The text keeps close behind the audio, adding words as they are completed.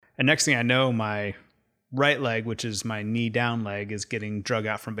And next thing I know, my right leg, which is my knee down leg, is getting drug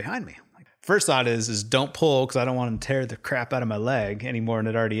out from behind me. First thought is don't pull, because I don't want to tear the crap out of my leg any more than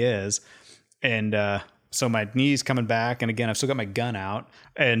it already is. And so my knee's coming back. And again, I've still got my gun out.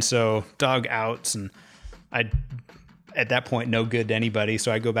 And so dog outs, and at that point, no good to anybody.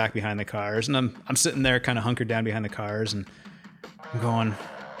 So I go back behind the cars, and I'm sitting there kind of hunkered down behind the cars, and I'm going,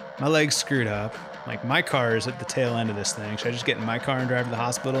 my leg's screwed up. Like, my car is at the tail end of this thing. Should I just get in my car and drive to the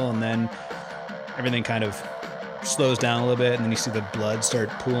hospital? And then everything kind of slows down a little bit, and then you see the blood start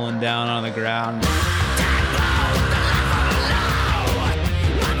pooling down on the ground.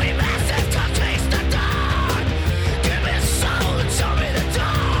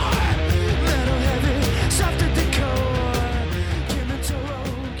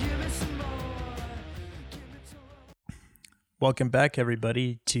 Welcome back,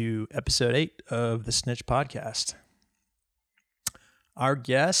 everybody, to episode 8 of the Snitch Podcast. Our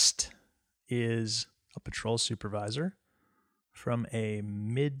guest is a patrol supervisor from a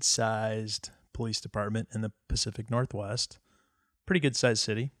mid-sized police department in the Pacific Northwest. Pretty good-sized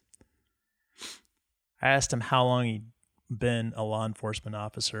city. I asked him how long he'd been a law enforcement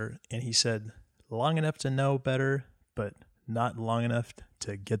officer, and he said, long enough to know better, but not long enough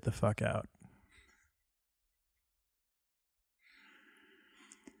to get the fuck out.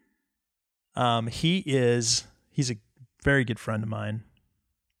 He's a very good friend of mine,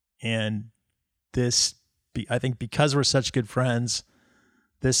 and I think because we're such good friends,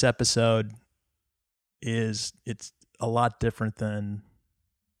 this episode it's a lot different than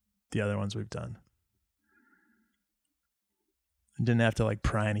the other ones we've done. I didn't have to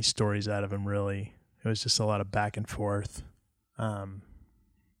pry any stories out of him, really. It was just a lot of back and forth. And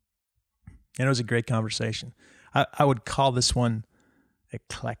it was a great conversation. I would call this one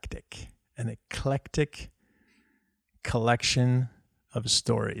eclectic. An eclectic collection of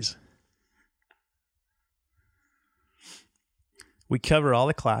stories. We cover all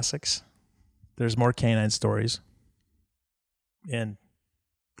the classics. There's more canine stories, and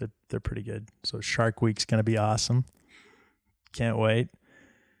they're pretty good. So Shark Week's going to be awesome. Can't wait.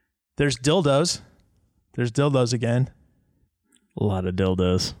 There's dildos. There's dildos again. A lot of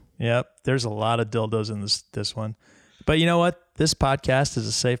dildos. Yep, there's a lot of dildos in this one. But you know what? This podcast is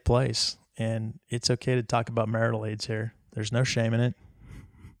a safe place. And it's okay to talk about marital aids here. There's no shame in it.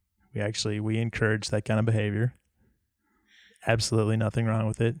 We encourage that kind of behavior. Absolutely nothing wrong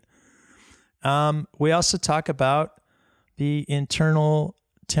with it. We also talk about the internal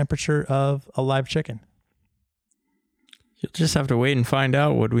temperature of a live chicken. You'll just have to wait and find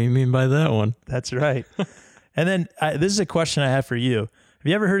out what we mean by that one. That's right. And then this is a question I have for you. Have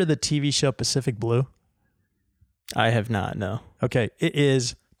you ever heard of the TV show Pacific Blue? I have not, no. Okay. It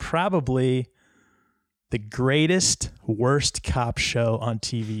is probably the greatest, worst cop show on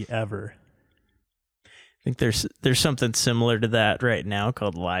TV ever. I think there's something similar to that right now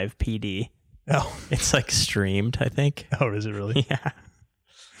called Live PD. Oh. It's streamed, I think. Oh, is it really? Yeah.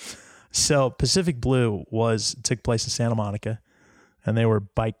 So Pacific Blue took place in Santa Monica, and they were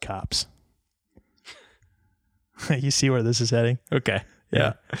bike cops. You see where this is heading? Okay.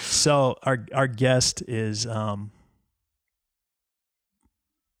 Yeah. So our guest is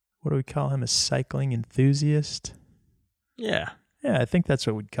what do we call him? A cycling enthusiast? Yeah. Yeah, I think that's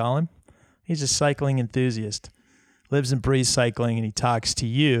what we'd call him. He's a cycling enthusiast. Lives and breathes cycling, and he talks to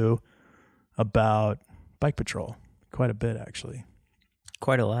you about bike patrol. Quite a bit, actually.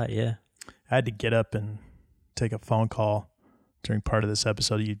 Quite a lot, yeah. I had to get up and take a phone call during part of this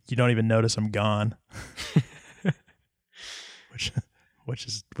episode. You don't even notice I'm gone. which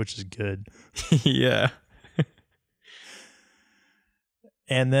is good. Yeah.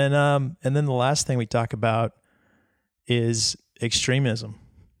 And then the last thing we talk about is extremism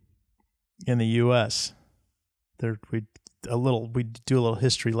in the U.S. We do a little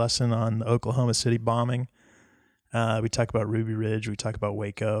history lesson on the Oklahoma City bombing. We talk about Ruby Ridge. We talk about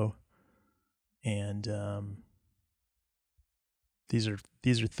Waco, and these are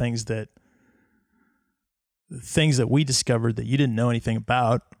things that we discovered that you didn't know anything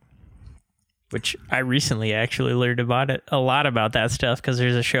about. Which I recently actually learned a lot about that stuff because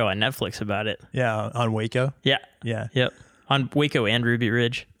there's a show on Netflix about it. Yeah, on Waco? Yeah. Yeah. Yep. On Waco and Ruby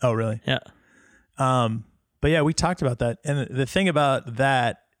Ridge. Oh, really? Yeah. But yeah, we talked about that. And the thing about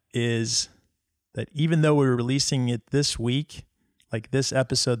that is that even though we were releasing it this week, like this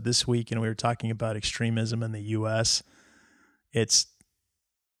episode this week, and we were talking about extremism in the U.S., it's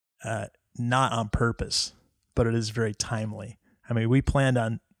not on purpose, but it is very timely. I mean, we planned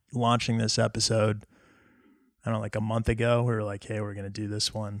on launching this episode, I don't know, a month ago. We were like, hey, we're going to do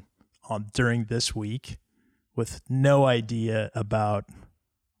this one during this week with no idea about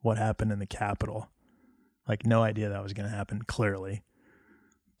what happened in the Capitol. Like, no idea that was going to happen, clearly.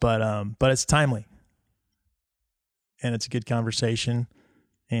 But it's timely. And it's a good conversation.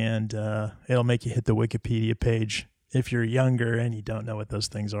 And it'll make you hit the Wikipedia page if you're younger and you don't know what those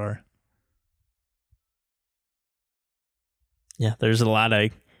things are. Yeah, there's a lot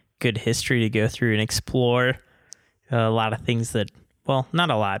of good history to go through and explore. A lot of things that, well, not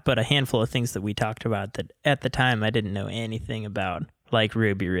a lot, but a handful of things that we talked about that at the time I didn't know anything about, like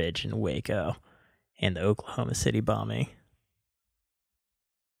Ruby Ridge and Waco and the Oklahoma City bombing.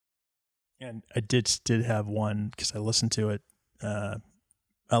 And I did have one, because I listened to it.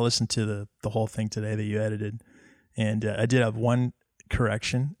 I listened to the whole thing today that you edited, and I did have one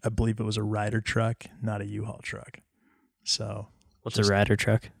correction. I believe it was a Ryder truck, not a U-Haul truck. So, what's a Ryder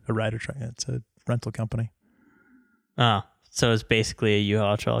truck? A Ryder truck. It's a rental company. Oh, so it's basically a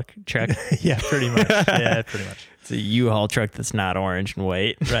U-Haul truck. Yeah, pretty much. Yeah, pretty much. It's a U-Haul truck that's not orange and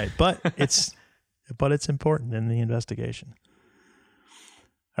white. Right, but it's important in the investigation.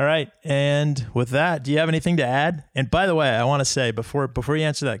 All right, and with that, do you have anything to add? And by the way, I want to say before you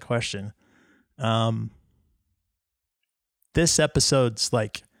answer that question, this episode's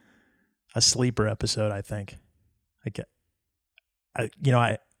like a sleeper episode, I think.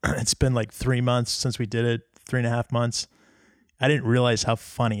 It's been like 3 months since we did it, 3.5 months. I didn't realize how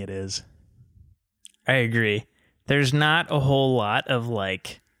funny it is. I agree. There's not a whole lot of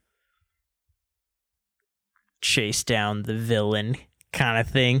like chase down the villain kind of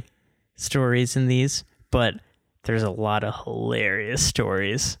thing stories in these, but there's a lot of hilarious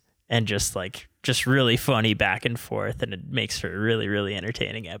stories and just really funny back and forth, and it makes for a really, really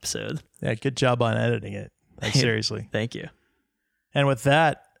entertaining episode. Yeah, good job on editing it. Like, seriously. Thank you. And with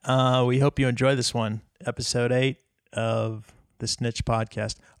that, we hope you enjoy this one, episode 8 of the Snitch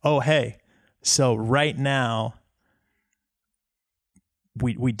Podcast. Oh, hey, so right now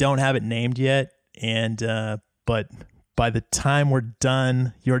we don't have it named yet, and but by the time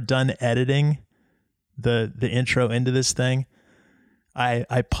you're done editing the intro into this thing,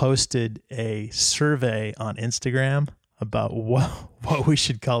 I posted a survey on Instagram about what we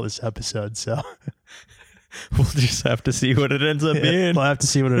should call this episode. So we'll just have to see what it ends up being. We'll have to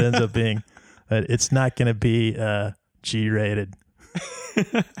see what it ends up being. But it's not going to be G-rated.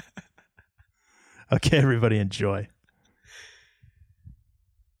 Okay, everybody, enjoy.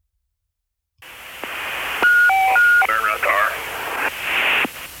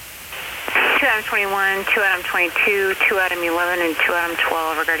 2 Adam 21, 2 Adam 22, 2 Adam 11, and 2 Adam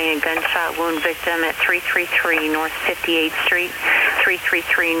 12 regarding a gunshot wound victim at 333 North 58th Street.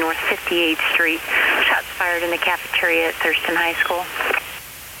 333 North 58th Street. Shots fired in the cafeteria at Thurston High School.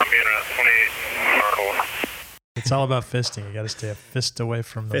 It's all about fisting. You got to stay a fist away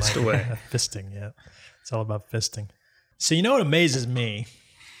from the fist away. Fisting, yeah. It's all about fisting. So you know what amazes me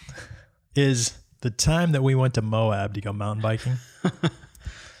is the time that we went to Moab to go mountain biking.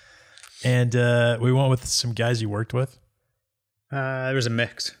 And we went with some guys you worked with. There was a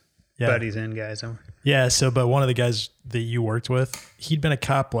mix. Yeah. Buddies and guys. Yeah, but one of the guys that you worked with, he'd been a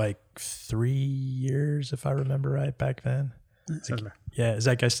cop like 3 years, if I remember right, back then. Yeah, is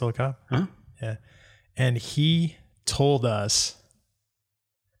that guy still a cop? Huh? Yeah. And he told us,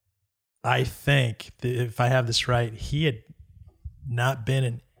 I think, if I have this right, he had not been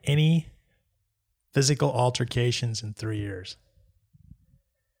in any physical altercations in 3 years.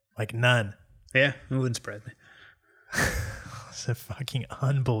 Like none. Yeah, it wouldn't spread me. It's fucking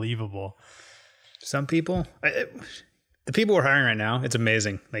unbelievable. Some people, the people we're hiring right now, it's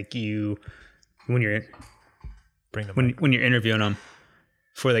amazing. Like when you're interviewing them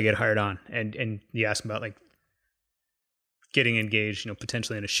before they get hired on, and you ask them about like getting engaged,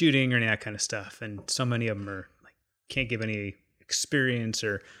 potentially in a shooting or any of that kind of stuff, and so many of them are like can't give any experience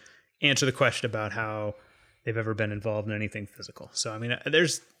or answer the question about how they've ever been involved in anything physical. So I mean,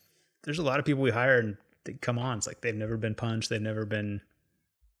 there's a lot of people we hire and they come on. It's like they've never been punched, they've never gotten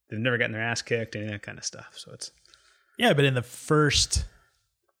their ass kicked, any of that kind of stuff. So it's but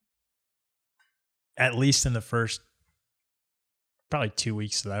at least in the first probably 2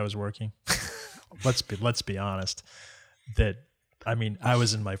 weeks that I was working, let's be honest, that I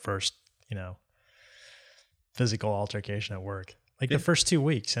was in my first physical altercation at work, like the first 2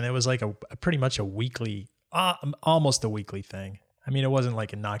 weeks, and it was like a pretty much a weekly, almost a weekly thing. I mean, it wasn't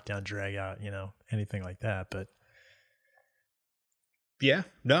like a knockdown, drag out, anything like that. But yeah,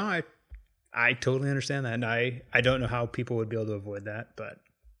 no, I totally understand that, and I don't know how people would be able to avoid that, but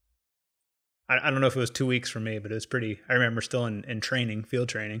I don't know if it was 2 weeks for me, but it was pretty. I remember still in training, field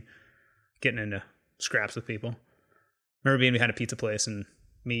training, getting into scraps with people. I remember being behind a pizza place and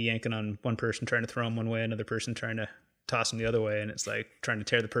me yanking on one person trying to throw him one way, another person trying to toss him the other way, and it's like trying to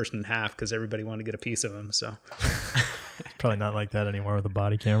tear the person in half because everybody wanted to get a piece of him. So It's probably not like that anymore with a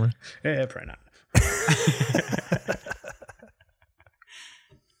body camera. yeah, probably not.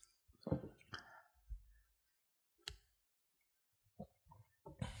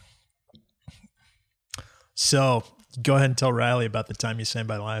 So go ahead and tell Riley about the time you saved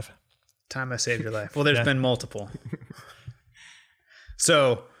my life. Time I saved your life. Well, there's been multiple.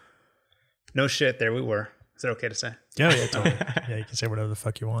 So, no shit, there we were. Is that okay to say? Yeah, totally. Yeah, you can say whatever the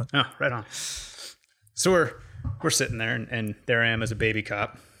fuck you want. Oh, right on. So we're sitting there, and there I am as a baby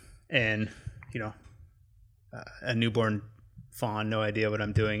cop, and a newborn fawn, no idea what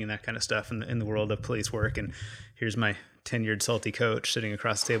I'm doing and that kind of stuff in the world of police work. And here's my tenured salty coach sitting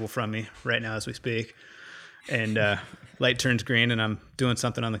across the table from me right now as we speak. And light turns green, and I'm doing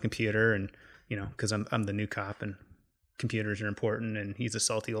something on the computer, and because I'm the new cop, and computers are important, and he's a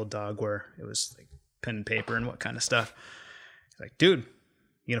salty old dog where it was like pen and paper and what kind of stuff. He's like, dude,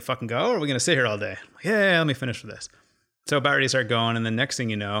 you gonna fucking go, or are we gonna sit here all day? I'm like, yeah, let me finish with this. So about ready to start going, and the next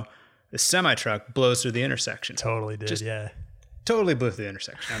thing you know, the semi truck blows through the intersection. Totally did. Just yeah. Totally blew through the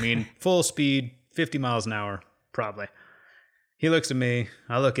intersection. I mean, full speed, 50 miles an hour, probably. He looks at me,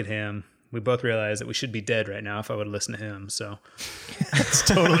 I look at him. We both realize that we should be dead right now if I would listen to him. So That's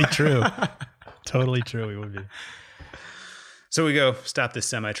totally true. Totally true. We would be. So we go stop this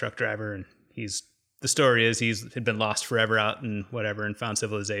semi truck driver, and the story is had been lost forever out and whatever, and found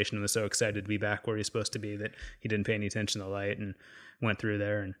civilization, and was so excited to be back where he's supposed to be that he didn't pay any attention to the light and went through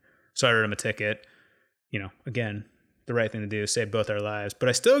there. And so I wrote him a ticket. Again, the right thing to do, save both our lives. But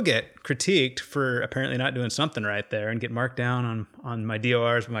I still get critiqued for apparently not doing something right there, and get marked down on my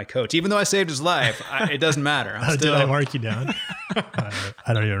DORs with my coach. Even though I saved his life, it doesn't matter. Did I mark you down?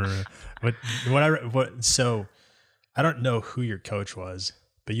 I don't even remember. So I don't know who your coach was,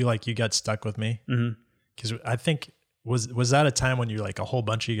 but you got stuck with me. Because I think was that a time when a whole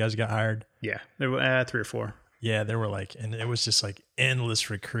bunch of you guys got hired? Yeah, there were 3 or 4. Yeah, there were and it was just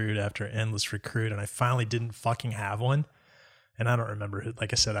endless recruit after endless recruit. And I finally didn't fucking have one. And I don't remember,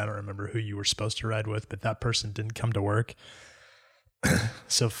 like I said, I don't remember who you were supposed to ride with, but that person didn't come to work.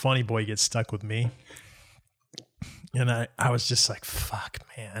 So funny boy gets stuck with me. And I was just like, fuck,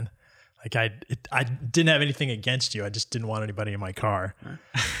 man. I didn't have anything against you. I just didn't want anybody in my car.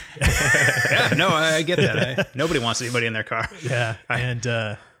 Yeah, no, I get that. Nobody wants anybody in their car. Yeah.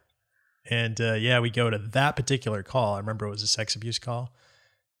 And we go to that particular call. I remember it was a sex abuse call.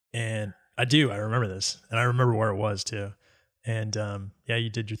 And I remember this. And I remember where it was too. And you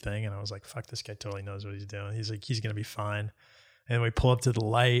did your thing. And I was like, fuck, this guy totally knows what he's doing. He's like, he's going to be fine. And we pull up to the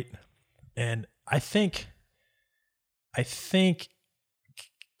light. And I think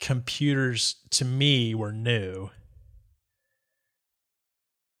computers to me were new.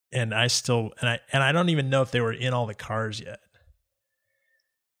 And I don't even know if they were in all the cars yet.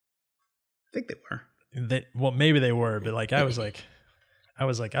 I think they were. Well, maybe they were, but I was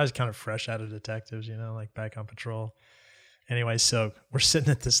kind of fresh out of detectives, back on patrol. Anyway, so we're sitting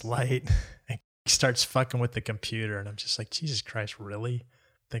at this light, and he starts fucking with the computer, and I'm just like, Jesus Christ, really?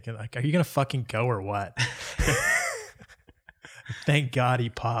 Thinking are you gonna fucking go or what? Thank God he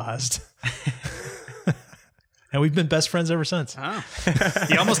paused. And we've been best friends ever since. Oh.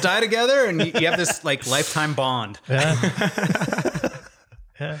 You almost die together, and you have this lifetime bond. Yeah.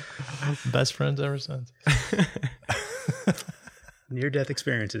 Yeah. Best friends ever since. Near-death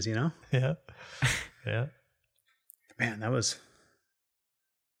experiences, Yeah. Yeah. Man, that was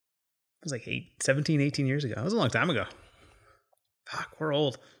 17, 18 years ago. That was a long time ago. Fuck, we're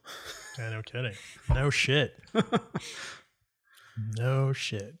old. Yeah, no kidding. No shit. No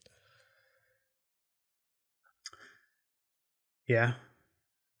shit. Yeah.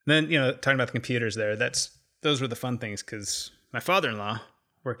 And then, talking about the computers there, those were the fun things, because my father-in-law,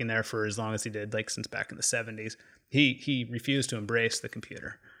 working there for as long as he did, since back in the 70s, he refused to embrace the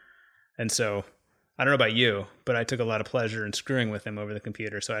computer. And so, I don't know about you, but I took a lot of pleasure in screwing with him over the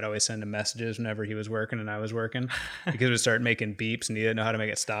computer. So I'd always send him messages whenever he was working and I was working, because it would start making beeps and he didn't know how to make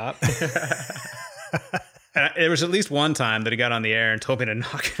it stop. And there was at least one time that he got on the air and told me to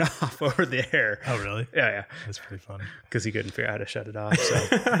knock it off over the air. Oh, really? Yeah. That's pretty funny. Because he couldn't figure out how to shut it off. So,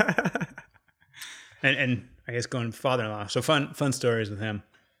 and I guess going father-in-law. So fun stories with him.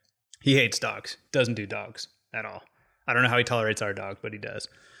 He hates dogs. Doesn't do dogs at all. I don't know how he tolerates our dog, but he does.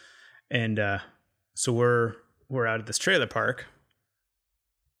 And so we're out at this trailer park,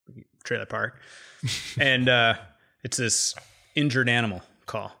 and it's this injured animal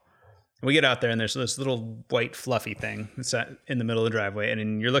call. And we get out there, and there's this little white fluffy thing that's in the middle of the driveway, and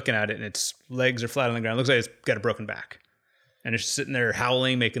then you're looking at it, and its legs are flat on the ground. It looks like it's got a broken back, and it's just sitting there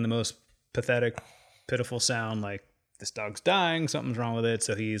howling, making the most pathetic, pitiful sound, this dog's dying, something's wrong with it.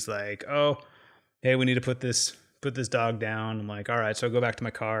 So he's like, oh, hey, we need to put this dog down. I'm like, all right. So I go back to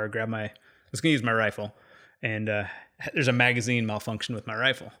my car, I was going to use my rifle, and there's a magazine malfunction with my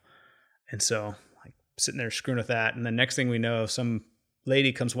rifle. And so like sitting there screwing with that. And the next thing we know, some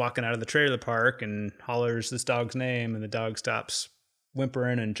lady comes walking out of the trailer park and hollers this dog's name, and the dog stops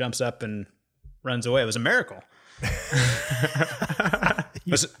whimpering and jumps up and runs away. It was a miracle.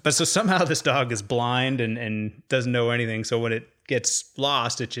 but so somehow this dog is blind and doesn't know anything. So when it gets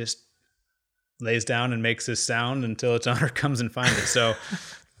lost, it just lays down and makes this sound until its owner comes and finds it. So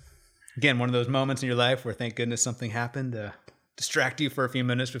again, one of those moments in your life where thank goodness something happened to distract you for a few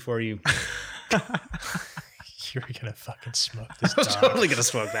minutes before you... You're going to fucking smoke this I was dog. totally going to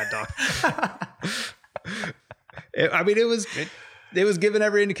smoke that dog. It was given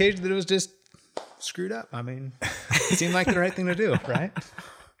every indication that it was just screwed up. I mean, it seemed like the right thing to do, right?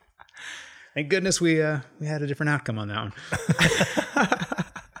 Thank goodness we had a different outcome on that one.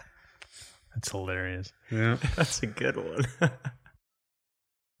 That's hilarious. Yeah. That's a good one.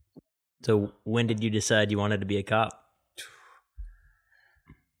 So when did you decide you wanted to be a cop?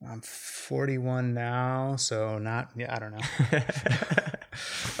 I'm 41 now, so I don't know.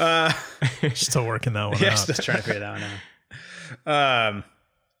 Still working that one Yeah, out. still trying to figure that one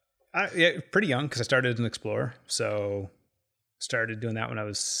out. Pretty young because I started as an explorer. So started doing that when I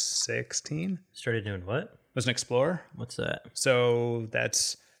was 16. Started doing what? Was an explorer. What's that? So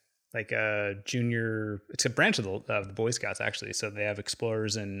that's like a junior. It's a branch of the Boy Scouts actually. So they have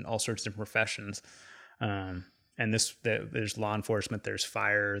explorers in all sorts of different professions. And there's law enforcement, there's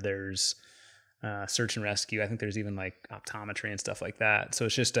fire, there's search and rescue. I think there's even like optometry and stuff like that. So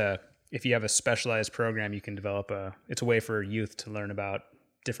it's just if you have a specialized program, you can develop it's a way for youth to learn about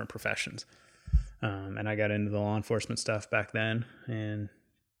different professions. And I got into the law enforcement stuff back then and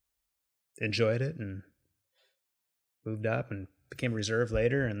enjoyed it and moved up and became a reserve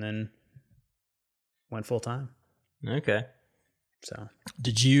later and then went full time. Okay. So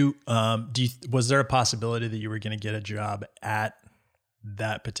did you, was there a possibility that you were going to get a job at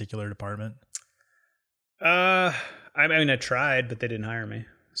that particular department? I mean, I tried, but they didn't hire me.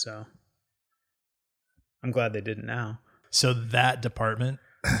 So I'm glad they didn't now. So that department,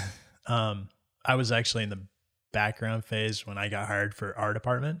 I was actually in the background phase when I got hired for our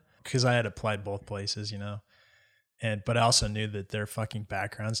department because I had applied both places, but I also knew that their fucking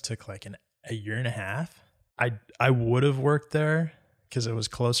backgrounds took like a year and a half. I would have worked there because it was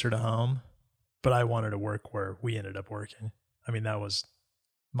closer to home, but I wanted to work where we ended up working. I mean, that was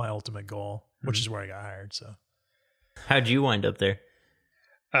my ultimate goal, which is where I got hired. So how'd you wind up there?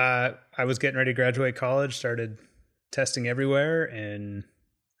 I was getting ready to graduate college, started testing everywhere, and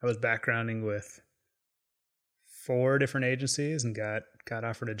I was backgrounding with 4 different agencies and got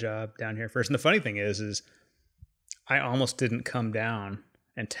offered a job down here first. And the funny thing is I almost didn't come down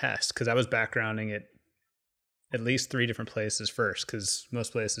and test because I was backgrounding at least 3 different places first because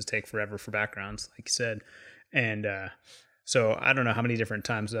most places take forever for backgrounds, like you said. And so I don't know how many different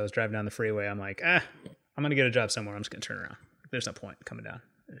times I was driving down the freeway. I'm like, I'm going to get a job somewhere. I'm just going to turn around. There's no point coming down.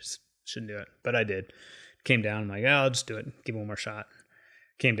 I just shouldn't do it. But I did. Came down. I'm like, I'll just do it. Give it one more shot.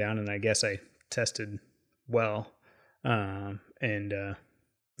 Came down, and I guess I tested well. Got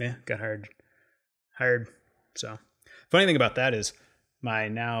hired. So funny thing about that is my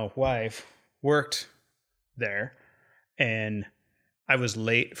now wife worked there, and I was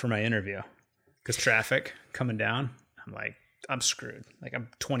late for my interview because traffic coming down. I'm like, I'm screwed. Like I'm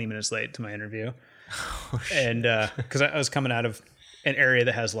 20 minutes late to my interview. And because I was coming out of an area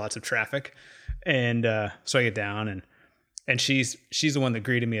that has lots of traffic, and so I get down, and she's the one that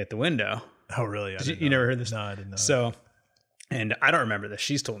greeted me at the window. Oh, really? You never heard this? No, I didn't know. So, and I don't remember this.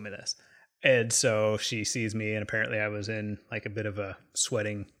 She's told me this. And so she sees me, and apparently I was in like a bit of a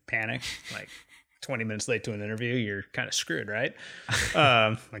sweating panic, like 20 minutes late to an interview. You're kind of screwed, right?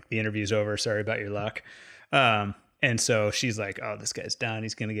 Like the interview's over. Sorry about your luck. And so she's like, oh, this guy's done.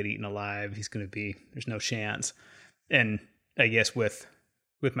 He's going to get eaten alive. There's no chance. And I guess with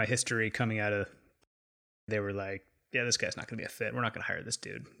my history coming out of, they were like, yeah, this guy's not going to be a fit. We're not going to hire this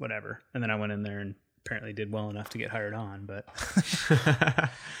dude, whatever. And then I went in there and apparently did well enough to get hired on. But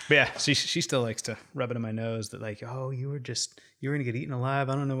yeah, she still likes to rub it in my nose that like, oh, you were going to get eaten alive.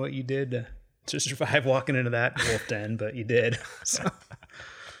 I don't know what you did to survive walking into that wolf den, but you did. So.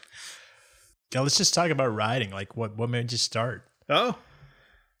 Yeah, let's just talk about riding. Like what made you start? Oh,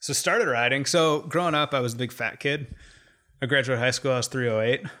 so started riding. So growing up, I was a big fat kid. I graduated high school, I was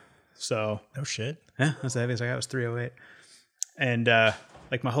 308. So no shit. Yeah, that's the heaviest I got was 308. And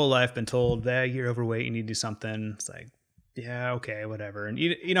like my whole life been told that you're overweight, you need to do something. It's like, yeah, okay, whatever. And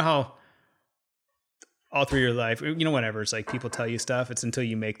you know how all through your life, whenever it's like people tell you stuff, it's until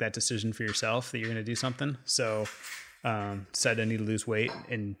you make that decision for yourself that you're going to do something. So, decided I need to lose weight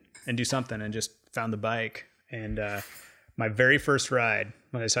and do something, and just found the bike. And, my very first ride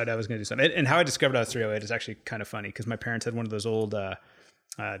when I decided I was going to do something, and how I discovered I was 308 is actually kind of funny, because my parents had one of those old,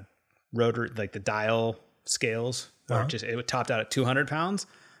 rotor, like the dial scales, where it topped out at 200 pounds.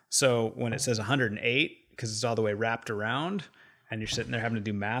 So when it says 108, because it's all the way wrapped around, and you're sitting there having to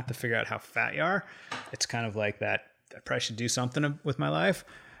do math to figure out how fat you are, it's kind of like that. I probably should do something with my life.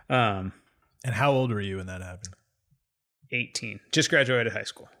 And how old were you when that happened? 18. Just graduated high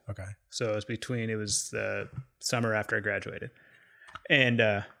school. Okay. So it was the summer after I graduated.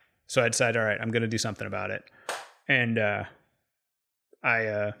 And so I decided, all right, I'm going to do something about it. And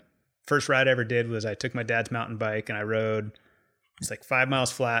I first ride I ever did was I took my dad's mountain bike and I rode, it's like 5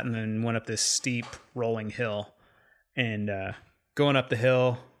 miles flat, and then went up this steep rolling hill. And going up the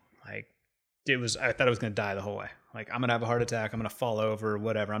hill, like I thought I was going to die the whole way. Like, I'm going to have a heart attack. I'm going to fall over,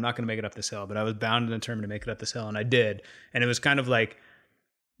 whatever. I'm not going to make it up this hill, but I was bound and determined to make it up this hill. And I did. And it was kind of like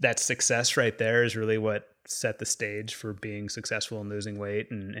that success right there is really what set the stage for being successful and losing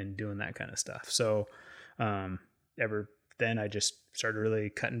weight and doing that kind of stuff. So, ever then I just started really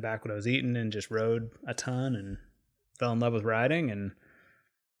cutting back what I was eating and just rode a ton and fell in love with riding, and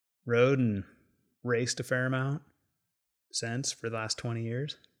rode and raced a fair amount since for the last 20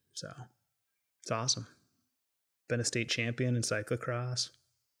 years. So it's awesome. Been a state champion in cyclocross,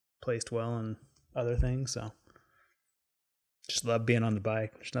 placed well in other things. So just love being on the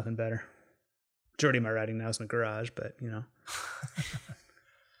bike. There's nothing better. Majority of my riding now is in the garage, but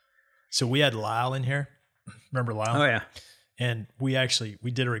So we had Lyle in here. Remember Lyle? Oh yeah. And we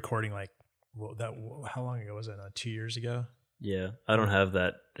did a recording how long ago was it? 2 years ago? Yeah, I don't have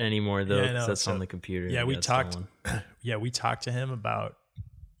that anymore though. Yeah, That's on the computer. Yeah, we talked. Yeah, we talked to him about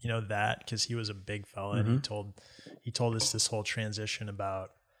that, because he was a big fella, and he told us this whole transition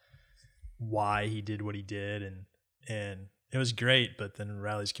about why he did what he did, and it was great. But then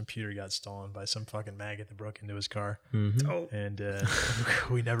Riley's computer got stolen by some fucking maggot that broke into his car, and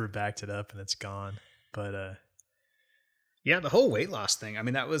we never backed it up, and it's gone. But yeah, the whole weight loss thing. I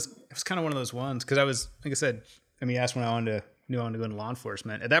mean, it was kind of one of those ones, because I was, like I said, you asked when I knew I wanted to go into law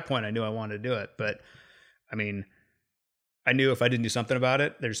enforcement. At that point, I knew I wanted to do it, but I mean, I knew if I didn't do something about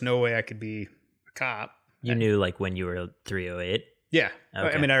it, there's no way I could be a cop. You knew like when you were 308? Yeah.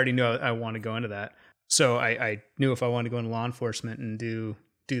 Okay. I mean, I already knew I wanted to go into that. So I knew if I wanted to go into law enforcement and do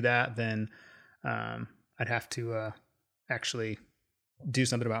that, then I'd have to actually do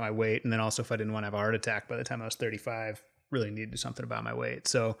something about my weight. And then also, if I didn't want to have a heart attack by the time I was 35, really needed to do something about my weight.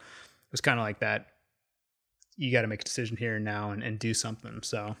 So it was kind of like that. You got to make a decision here and now and do something.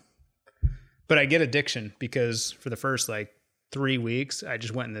 So, but I get addiction, because for the first 3 weeks, I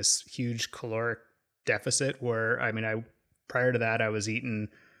just went in this huge caloric deficit where, prior to that, I was eating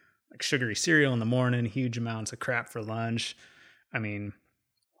like sugary cereal in the morning, huge amounts of crap for lunch. Drinking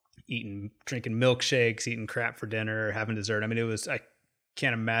milkshakes, eating crap for dinner, having dessert. I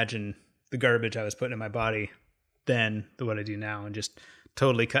can't imagine the garbage I was putting in my body then than what I do now, and just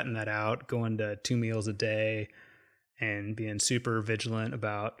totally cutting that out, going to 2 meals a day and being super vigilant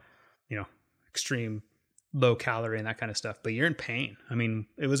about, extreme low calorie and that kind of stuff. But you're in pain.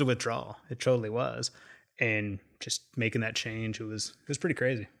 It was a withdrawal. It totally was. And just making that change, it was pretty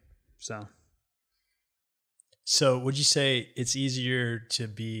crazy. So would you say it's easier to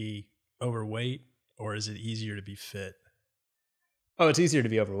be overweight, or is it easier to be fit? Oh, it's easier to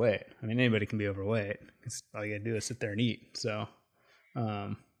be overweight. Anybody can be overweight. All you gotta do is sit there and eat. So,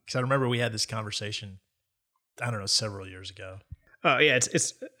 because I remember we had this conversation, I don't know, several years ago. Oh yeah,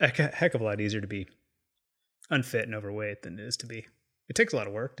 it's a heck of a lot easier to be unfit and overweight than it is to be. It takes a lot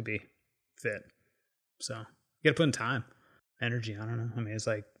of work to be fit. So you gotta put in time, energy. I don't know. It's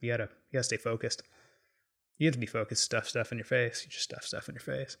like you gotta stay focused. You have to be focused. Stuff in your face. You just stuff in your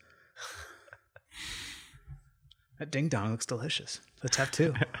face. That ding dong looks delicious. Let's have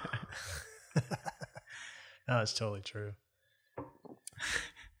two. No, it's totally true.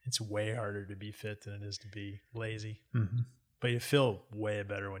 It's way harder to be fit than it is to be lazy. Mm-hmm. But you feel way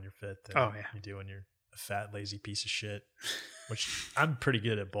better when you're fit than you do when you're a fat, lazy piece of shit, which I'm pretty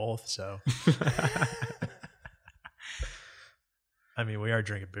good at both. So, we are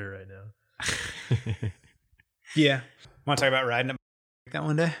drinking beer right now. Yeah. Want to talk about riding up that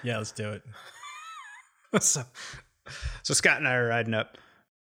one day? Yeah, let's do it. So Scott and I are riding up,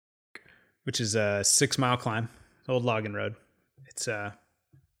 which is a 6 mile climb, old logging road. It's a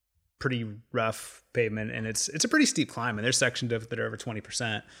pretty rough pavement, and it's a pretty steep climb, and there's sections of it that are over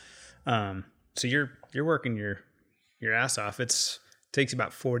 20%. So you're working your ass off. It's Takes you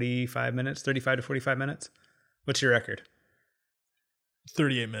about 45 minutes, 35 to 45 minutes. What's your record?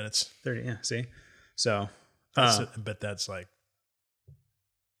 38 minutes. 30, yeah, see? So, But that's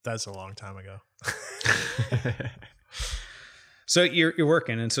a long time ago. So you're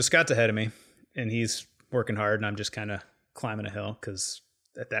working, and so Scott's ahead of me, and he's working hard, and I'm just kind of climbing a hill because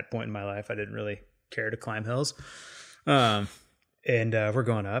at that point in my life, I didn't really care to climb hills. And we're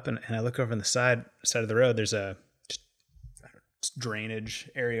going up, and I look over on the side of the road. There's a drainage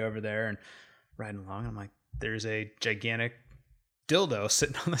area over there, and riding along, I'm like, there's a gigantic dildo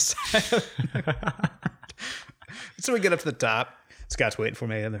sitting on the side. So we get up to the top. Scott's waiting for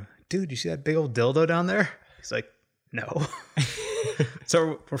me, and I'm like, dude, you see that big old dildo down there? He's like, no.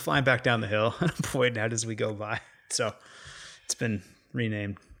 So we're flying back down the hill, and I'm pointing out as we go by. So it's been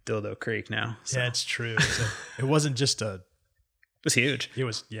renamed Dildo Creek now. So. Yeah, it's true. It wasn't just It was huge. It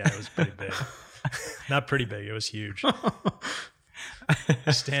was pretty big. Not pretty big. It was huge.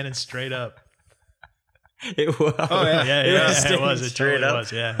 Standing straight up. It was. Oh yeah, It was. It straight totally up.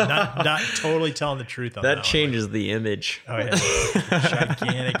 was. Yeah, not totally telling the truth on that. That changes the image. Oh yeah,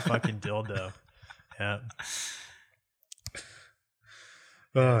 gigantic fucking dildo. Yeah.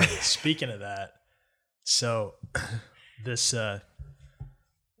 Speaking of that, so this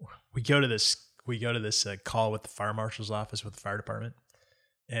we go to this call with the fire marshal's office with the fire department,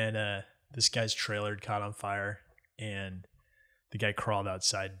 and this guy's trailer had caught on fire, and the guy crawled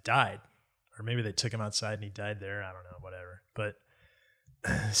outside, died, or maybe they took him outside and he died there. I don't know, whatever. But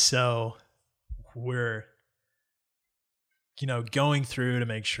so we're going through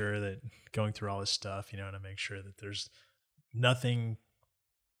all this stuff, to make sure that there's nothing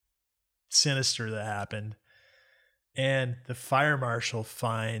sinister that happened. And the fire marshal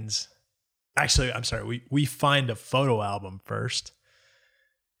finds, actually, I'm sorry, we find a photo album first,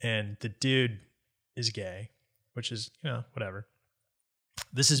 and the dude is gay, which is, whatever.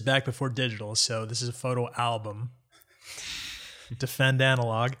 This is back before digital, so this is a photo album. Defend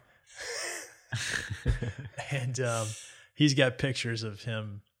analog. And he's got pictures of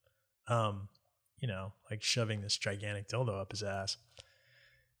him, like shoving this gigantic dildo up his ass.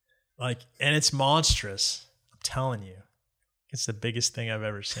 And it's monstrous. I'm telling you. It's the biggest thing I've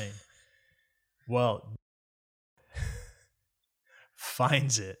ever seen. Well,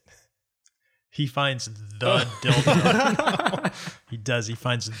 finds it. He finds the dildo. He does. He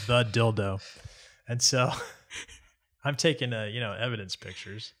finds the dildo. And so I'm taking,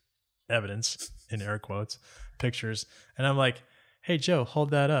 evidence in air quotes, pictures. And I'm like, hey, Joe,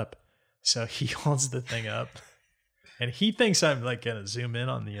 hold that up. So he holds the thing up. And he thinks I'm going to zoom in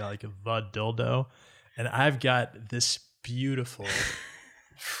on the dildo. And I've got this beautiful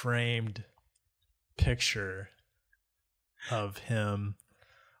framed picture of him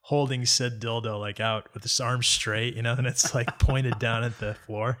holding said dildo out with his arms straight, and it's pointed down at the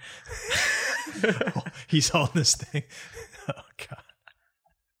floor. He's holding this thing. Oh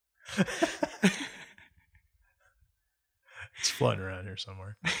God. It's floating around here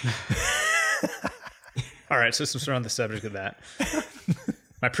somewhere. All right, so since we're on the subject of that,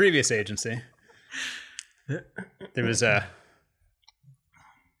 my previous agency, there was I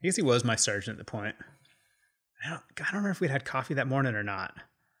guess he was my sergeant at the point. I don't remember if we'd had coffee that morning or not,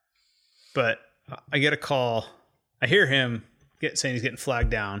 but I get a call. I hear him saying he's getting flagged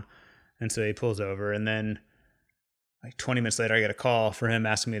down, and so he pulls over, and then 20 minutes later, I get a call for him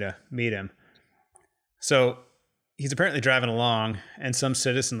asking me to meet him. So he's apparently driving along, and some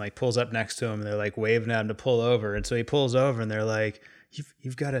citizen pulls up next to him, and they're waving at him to pull over. And so he pulls over, and they're like,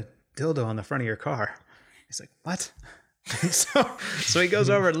 "You've got a dildo on the front of your car." He's like, "What?" So he goes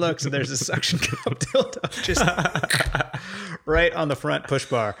over and looks, and there's a suction cup dildo just right on the front push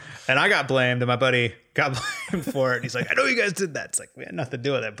bar. And I got blamed, and my buddy got blamed for it. And he's like, "I know you guys did that." It's like, we had nothing to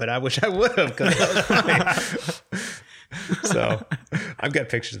do with it, but I wish I would have, because that was funny. So I've got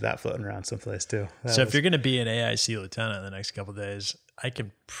pictures of that floating around someplace too. If you're going to be an AIC lieutenant in the next couple of days, I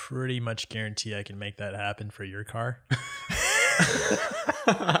can pretty much guarantee I can make that happen for your car.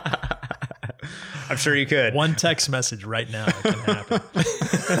 I'm sure you could. One text message right now, it can happen.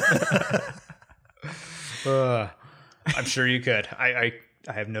 I'm sure you could. I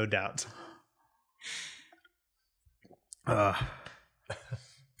have no doubts. Yeah.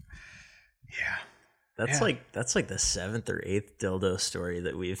 That's like the 7th or 8th dildo story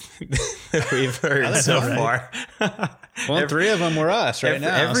that we've heard so far. Well, 3 of them were us right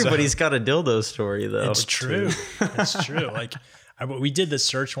now. Everybody's got a dildo story though. It's true. It's true. We did the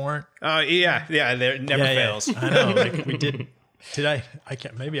search warrant. Oh yeah. It never fails. Yeah. I know. We did. Did I? I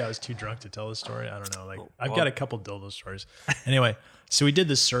can't. Maybe I was too drunk to tell the story. I don't know. I've got a couple dildo stories. Anyway, so we did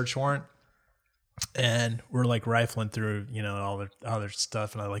the search warrant and we're like rifling through, you know, all the other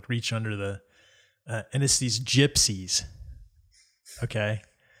stuff. And I like reach under the, and it's these gypsies. Okay.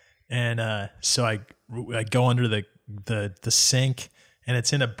 And so I go under the sink, and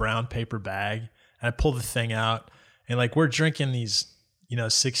it's in a brown paper bag. And I pull the thing out, and like we're drinking these, you know,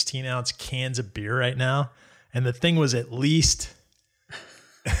 16-ounce cans of beer right now. And the thing was at least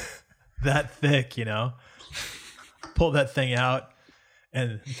that thick, you know. Pull that thing out,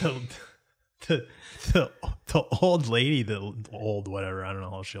 and the old lady, the old whatever, I don't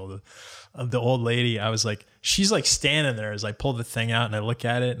know how she old is. The old lady, I was like, she's like standing there as I pull the thing out, and I look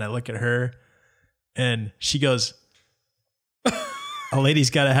at it, and I look at her, and she goes, "A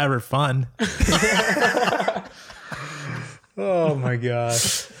lady's got to have her fun." Oh my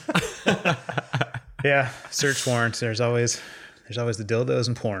gosh. Yeah, search warrants. There's always the dildos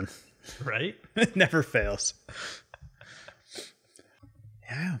and porn. Right? It never fails.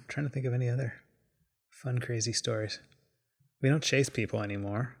 Yeah, I'm trying to think of any other fun, crazy stories. We don't chase people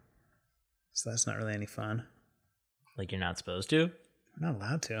anymore, so that's not really any fun. Like you're not supposed to? We're not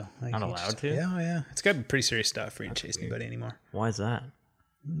allowed to. Like, Not allowed to? Yeah, yeah. It's got to be pretty serious stuff for you to chase anybody anymore. Why is that?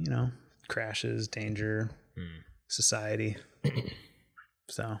 You know, crashes, danger, society.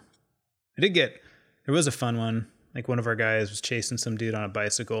 So, there was a fun one. Like one of our guys was chasing some dude on a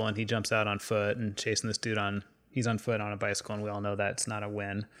bicycle, and he jumps out on foot and chasing this dude he's on foot on a bicycle, and we all know that's not a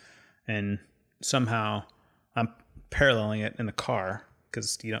win. And somehow I'm paralleling it in the car,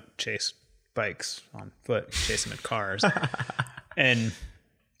 because you don't chase bikes on foot, you chase them in cars. And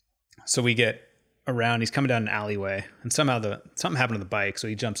so we get around, he's coming down an alleyway, and somehow something happened to the bike, so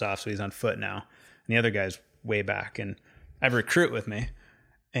he jumps off, so he's on foot now. And the other guy's way back, and I have a recruit with me.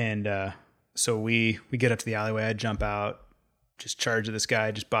 And so we get up to the alleyway, I jump out, just charge at this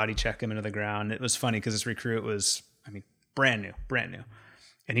guy, just body check him into the ground. It was funny because this recruit was, brand new.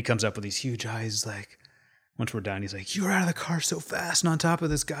 And he comes up with these huge eyes, like, once we're done, he's like, "You were out of the car so fast and on top of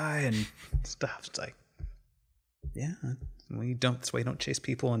this guy," and stuff. It's like, yeah, that's why you don't chase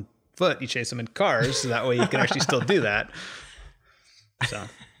people on foot. You chase them in cars, so that way you can actually still do that. So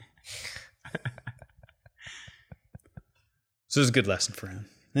it was a good lesson for him.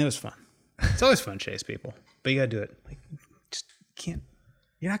 It was fun. It's always fun to chase people, but you got to do it. Like,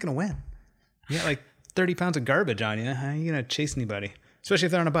 you're not going to win. You got like 30 pounds of garbage on you. How are you going to chase anybody? Especially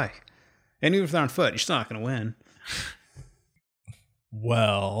if they're on a bike. And even if they're on foot, you're still not going to win.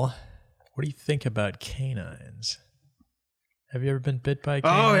 Well, what do you think about canines? Have you ever been bit by a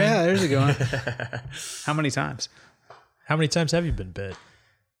canine? Oh, yeah, there's a good one. How many times? How many times have you been bit?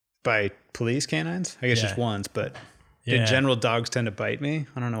 By police canines? I guess just once, but in general, dogs tend to bite me.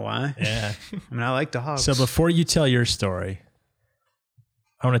 I don't know why. Yeah. I like dogs. So before you tell your story,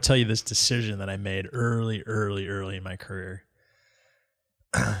 I want to tell you this decision that I made early in my career.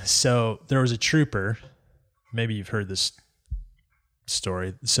 So there was a trooper. Maybe you've heard this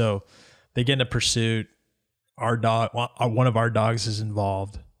story. So they get in a pursuit. Our dog, one of our dogs is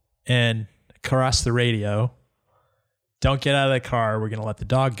involved, and across the radio, "Don't get out of the car. We're going to let the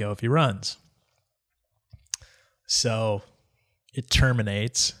dog go if he runs." So it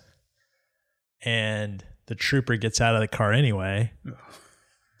terminates, and the trooper gets out of the car anyway.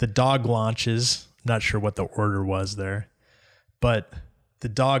 The dog launches. I'm not sure what the order was there, but the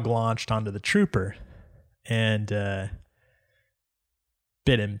dog launched onto the trooper and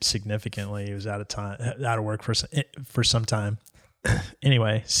bit him significantly. He was out of work for some time.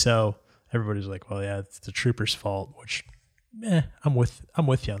 Anyway, so everybody's like, "Well, yeah, it's the trooper's fault," which, I'm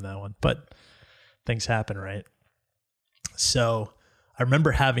with you on that one. But things happen, right? So I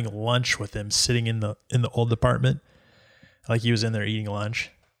remember having lunch with him, sitting in the old department, like he was in there eating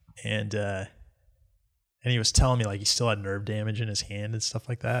lunch, and he was telling me like he still had nerve damage in his hand and stuff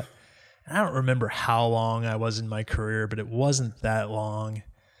like that. And I don't remember how long I was in my career, but it wasn't that long,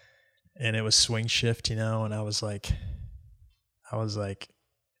 and it was swing shift, you know. And I was like,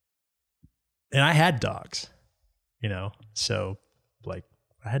 and I had dogs, you know, so like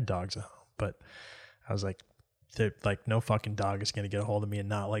I had dogs at home, but I was like, no fucking dog is going to get a hold of me and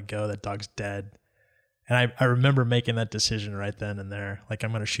not let go. That dog's dead. And I remember making that decision right then and there. Like,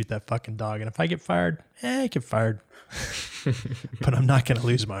 I'm going to shoot that fucking dog. And if I get fired, I get fired. But I'm not going to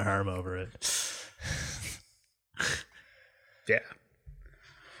lose my arm over it. Yeah.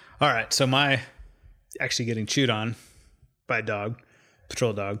 All right. So my actually getting chewed on by a dog,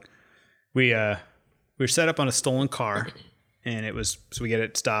 patrol dog. We were set up on a stolen car, and so we get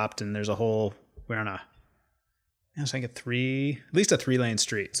it stopped, and there's we're on at least a 3-lane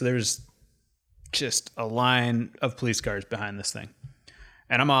street. So there's just a line of police cars behind this thing.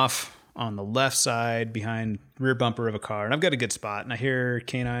 And I'm off on the left side behind rear bumper of a car, and I've got a good spot, and I hear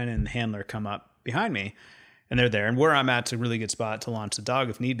Canine and Handler come up behind me, and they're there. And where I'm at's a really good spot to launch the dog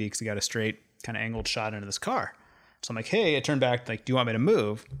if need be, because he got a straight kind of angled shot into this car. So I'm like, hey, I turn back, like, do you want me to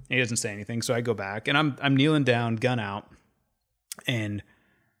move? And he doesn't say anything. So I go back, and I'm kneeling down, gun out. And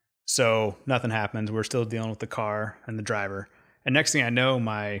so nothing happens. We're still dealing with the car and the driver. And next thing I know,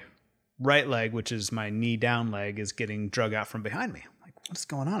 my right leg, which is my knee down leg, is getting drug out from behind me. I'm like, what's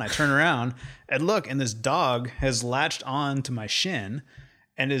going on? I turn around and look, and this dog has latched on to my shin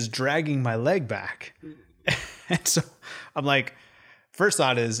and is dragging my leg back. And so I'm like, first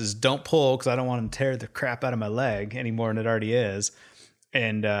thought is don't pull, because I don't want him to tear the crap out of my leg any more than it already is.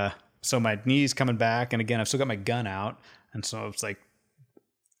 And so my knee's coming back. And again, I've still got my gun out. And so it's like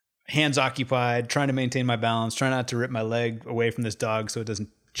hands occupied, trying to maintain my balance, trying not to rip my leg away from this dog so it doesn't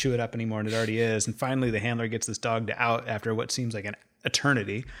chew it up anymore than it already is. And finally, the handler gets this dog to out after what seems like an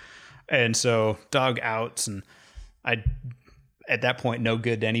eternity. And so dog outs, and I, at that point, no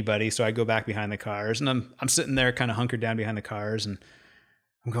good to anybody. So I go back behind the cars, and I'm sitting there kind of hunkered down behind the cars, and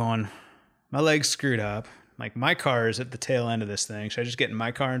I'm going, my leg's screwed up. Like, my car is at the tail end of this thing. Should I just get in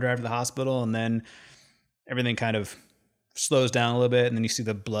my car and drive to the hospital? And then everything kind of slows down a little bit, and then you see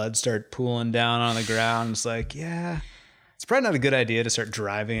the blood start pooling down on the ground. It's like, yeah, it's probably not a good idea to start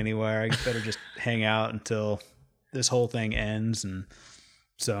driving anywhere. I better just hang out until this whole thing ends. And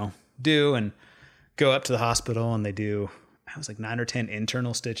so and go up to the hospital, and they do, I was like 9 or 10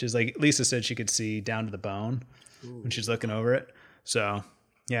 internal stitches. Like, Lisa said she could see down to the bone when she's looking over it. So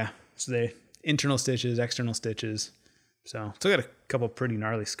yeah, so they internal stitches, external stitches. So still got a couple pretty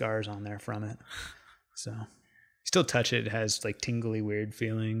gnarly scars on there from it. So still touch it. It has like tingly, weird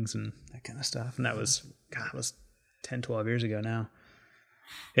feelings and that kind of stuff. And that was, God, it was 10, 12 years ago now.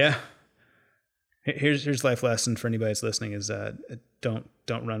 Yeah. Here's life lesson for anybody that's listening is don't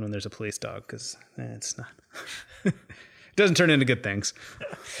run when there's a police dog, because it's not, it doesn't turn into good things.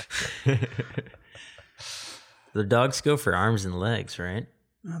 The dogs go for arms and legs, right?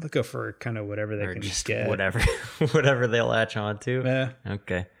 Well, they'll go for kind of whatever they can just get. Whatever they latch onto. Yeah.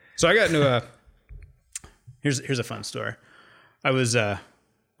 Okay. So I got into a, here's a fun story. I was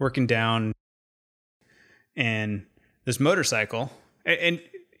working down, and this motorcycle, and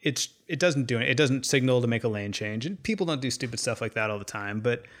it doesn't signal to make a lane change, and people don't do stupid stuff like that all the time,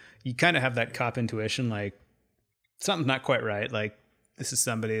 but you kind of have that cop intuition, like something's not quite right, like this is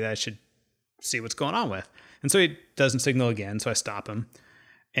somebody that I should see what's going on with. And so he doesn't signal again, so I stop him,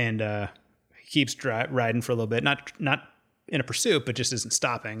 and he keeps riding for a little bit, not in a pursuit, but just isn't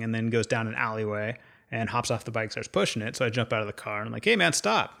stopping, and then goes down an alleyway and hops off the bike, starts pushing it. So I jump out of the car, and I'm like, hey man,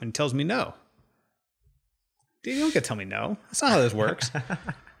 stop. And he tells me no. Dude, you don't get to tell me no. That's not how this works.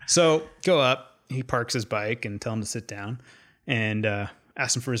 So go up, he parks his bike and tell him to sit down, and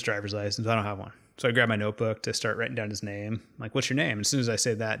ask him for his driver's license. I don't have one. So I grab my notebook to start writing down his name. I'm like, what's your name? And as soon as I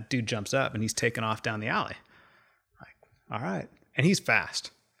say that, dude jumps up, and he's taking off down the alley. I'm like, all right. And he's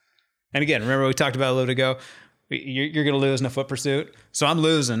fast. And again, remember we talked about a little bit ago, you're going to lose in a foot pursuit. So I'm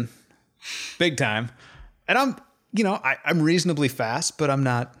losing big time. And I'm reasonably fast, but I'm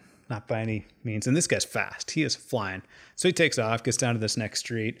not by any means. And this guy's fast. He is flying. So he takes off, gets down to this next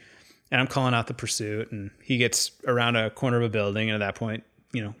street, and I'm calling out the pursuit, and he gets around a corner of a building. And at that point,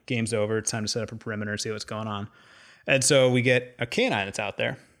 game's over. It's time to set up a perimeter, see what's going on. And so we get a canine that's out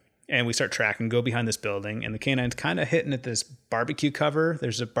there, and we start tracking, go behind this building, and the canine's kind of hitting at this barbecue cover.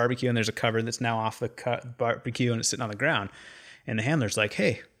 There's a barbecue, and there's a cover that's now off the barbecue, and it's sitting on the ground. And the handler's like,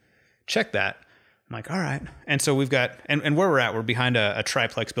 hey, check that. I'm like, all right. And so we've got, and where we're at, we're behind a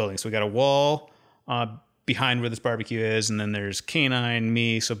triplex building. So we got a wall behind where this barbecue is, and then there's canine,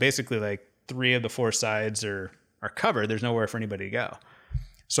 me. So basically like 3 of the 4 sides are covered. There's nowhere for anybody to go.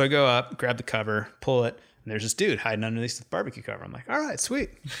 So I go up, grab the cover, pull it, and there's this dude hiding underneath the barbecue cover. I'm like, all right,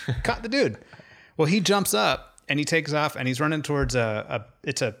 sweet. Caught the dude. Well, he jumps up, and he takes off, and he's running towards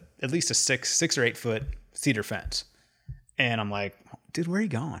it's at least a 6 or 8 foot cedar fence. And I'm like, dude, where are you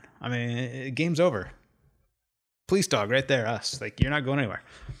going? I mean, game's over. Police dog right there, us. Like, you're not going anywhere.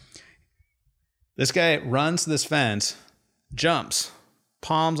 This guy runs to this fence, jumps,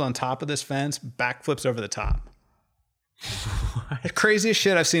 palms on top of this fence, backflips over the top. The craziest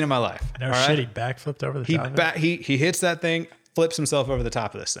shit I've seen in my life. No shit, he backflipped over the top of it? He hits that thing, flips himself over the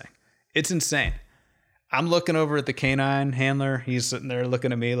top of this thing. It's insane. I'm looking over at the canine handler. He's sitting there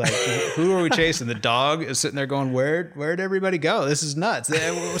looking at me like, who are we chasing? The dog is sitting there going, where'd everybody go? This is nuts.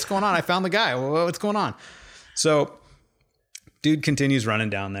 What's going on? I found the guy. What's going on? So dude continues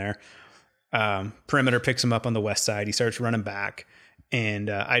running down there. Perimeter picks him up on the west side. He starts running back. And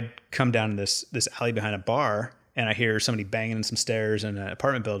I come down to this alley behind a bar, and I hear somebody banging in some stairs in an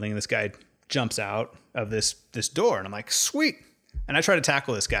apartment building. And this guy jumps out of this door. And I'm like, sweet. And I try to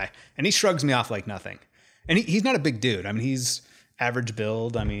tackle this guy, and he shrugs me off like nothing. And he's not a big dude. I mean, he's average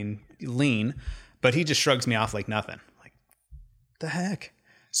build. I mean, lean, but he just shrugs me off like nothing. Like, the heck?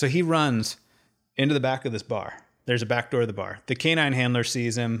 So he runs into the back of this bar. There's a back door of the bar. The canine handler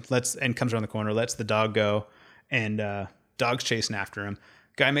sees him, and comes around the corner, lets the dog go, and dog's chasing after him.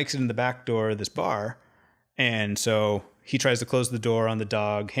 Guy makes it in the back door of this bar, and so he tries to close the door on the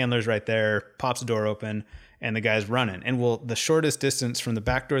dog. Handler's right there, pops the door open, and the guy's running. And the shortest distance from the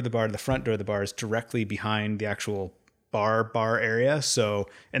back door of the bar to the front door of the bar is directly behind the actual bar area. So,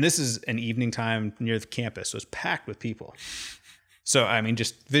 and this is an evening time near the campus, so it's packed with people. So, I mean,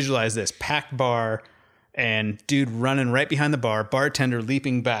 just visualize this packed bar and dude running right behind the bar, bartender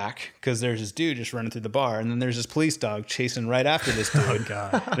leaping back because there's this dude just running through the bar. And then there's this police dog chasing right after this dude. Oh,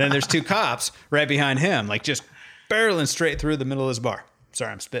 God. And then there's two cops right behind him, like just barreling straight through the middle of this bar.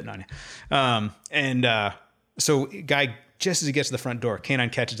 Sorry, I'm spitting on you. So guy, just as he gets to the front door,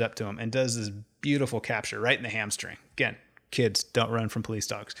 canine catches up to him and does this beautiful capture right in the hamstring. Again, kids, don't run from police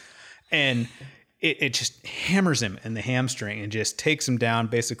dogs. And it just hammers him in the hamstring and just takes him down,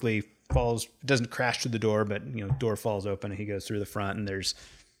 basically falls, doesn't crash through the door, but, door falls open and he goes through the front, and there's,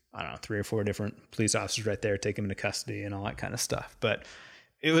 3 or 4 different police officers right there, take him into custody and all that kind of stuff. But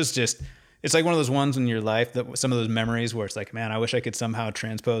it was just, it's like one of those ones in your life, that some of those memories where it's like, man, I wish I could somehow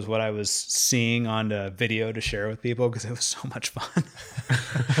transpose what I was seeing onto video to share with people, because it was so much fun.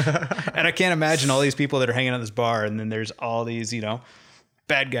 And I can't imagine all these people that are hanging out at this bar, and then there's all these,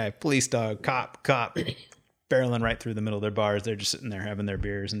 bad guy, police dog, cop, barreling right through the middle of their bars. They're just sitting there having their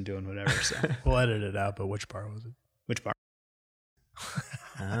beers and doing whatever. So we'll edit it out, but which bar was it? Which bar?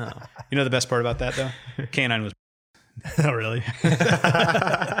 Oh. You know the best part about that, though? Canine was... Oh, really?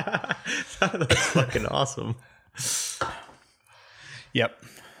 That's fucking awesome. Yep.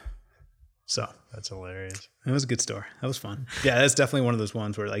 So that's hilarious. It was a good story. That was fun. Yeah, that's definitely one of those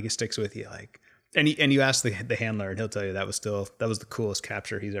ones where like it sticks with you. Like, and you ask the handler, and he'll tell you that was the coolest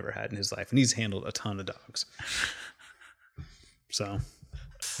capture he's ever had in his life, and he's handled a ton of dogs. So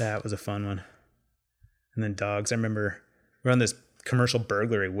that was a fun one. And then dogs. I remember we're on this commercial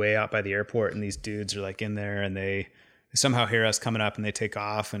burglary way out by the airport, and these dudes are like in there, and they somehow hear us coming up, and they take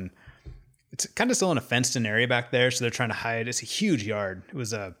off, and it's kind of still in a fenced-in area back there, so they're trying to hide. It's a huge yard. It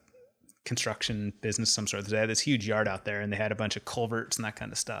was a construction business of some sort. They had this huge yard out there, and they had a bunch of culverts and that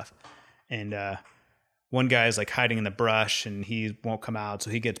kind of stuff. And one guy is like hiding in the brush, and he won't come out,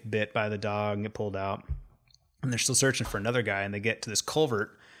 so he gets bit by the dog and get pulled out. And they're still searching for another guy, and they get to this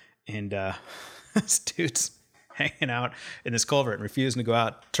culvert, and this dude's hanging out in this culvert and refusing to go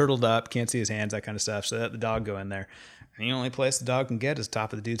out, turtled up, can't see his hands, that kind of stuff. So they let the dog go in there. And the only place the dog can get is the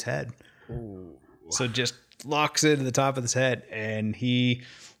top of the dude's head. Ooh. So just locks it to the top of his head, and he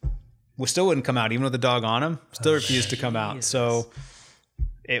still wouldn't come out, even with the dog on him. Still refused to come out. So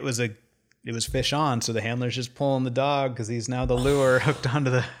it was fish on. So the handler's just pulling the dog because he's now the lure hooked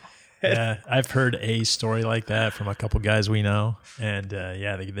onto the head. Yeah, I've heard a story like that from a couple guys we know, and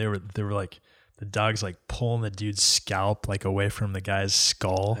they were like, the dog's like pulling the dude's scalp like away from the guy's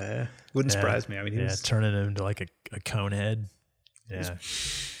skull. Wouldn't surprise me. I mean, turning him into like a cone head. Yeah,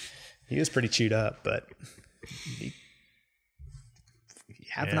 he was pretty chewed up, but you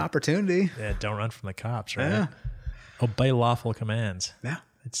have an opportunity. Yeah, don't run from the cops, right? Yeah. Obey lawful commands. Yeah,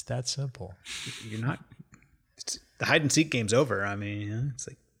 it's that simple. You're not. The hide and seek game's over. I mean, it's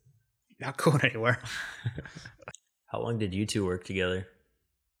like you're not going anywhere. How long did you two work together?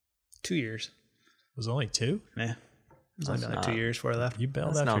 2 years. It was only 2? Yeah. It was only like 2 years before I left. You bailed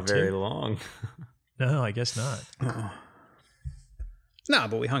That's after not 2? very long. No, I guess not. No,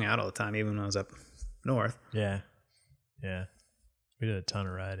 but we hung out all the time, even when I was up north. Yeah. Yeah. We did a ton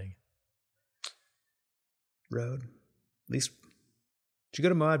of riding. Road. At least, did you go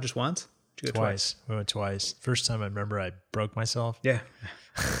to Moab just once? Did you go twice? We went twice. First time I remember I broke myself. Yeah.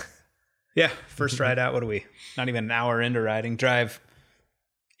 Yeah. First ride out, what are we? Not even an hour into riding. Drive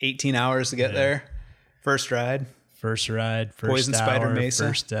 18 hours to get there. First ride. First Poison hour, Spider Mesa.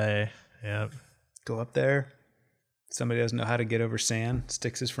 First day. Yep. Go up there. Somebody doesn't know how to get over sand.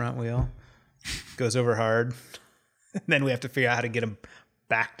 Sticks his front wheel. Goes over hard. Then we have to figure out how to get him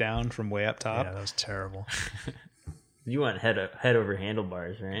back down from way up top. Yeah, that was terrible. You went head over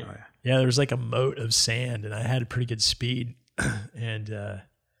handlebars, right? Oh, yeah. Yeah, there was like a moat of sand, and I had a pretty good speed. And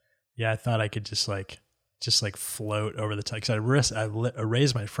I thought I could just float over the top, because I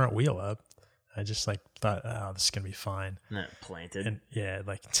raised my front wheel up. I just thought, oh, this is gonna be fine. Not planted. And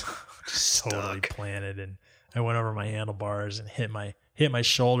totally planted. And I went over my handlebars and hit my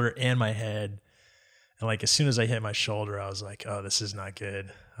shoulder and my head. And as soon as I hit my shoulder, I was like, oh, this is not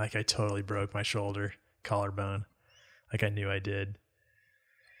good. I totally broke my shoulder, collarbone. Like I knew I did.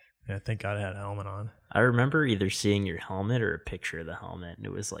 Yeah, thank God I had a helmet on. I remember either seeing your helmet or a picture of the helmet, and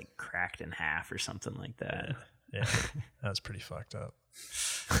it was like cracked in half or something like that. Yeah, that was pretty fucked up.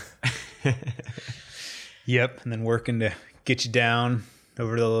 Yep. And then working to get you down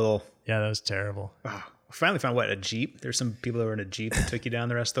over to the little. Yeah, that was terrible. Oh, we finally found a Jeep. There's some people that were in a Jeep that took you down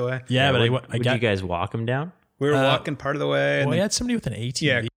the rest of the way. Yeah, but Would you guys walk him down? We were walking part of the way. Well, and we had somebody with an ATV.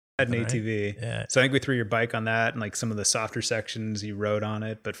 Yeah, had an right? ATV. Yeah. So I think we threw your bike on that, and like some of the softer sections you rode on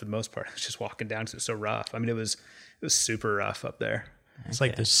it. But for the most part, it was just walking down because it was so rough. I mean, it was super rough up there. It's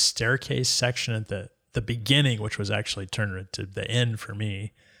like the staircase section at the beginning, which was actually turned into the end for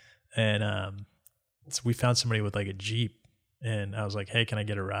me. And so we found somebody with like a Jeep, and I was like, hey, can I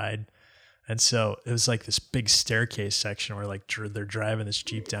get a ride? And so it was like this big staircase section where like they're driving this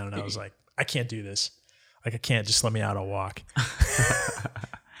Jeep down, and I was like, I can't do this. Like, I can't, just let me out, I'll walk.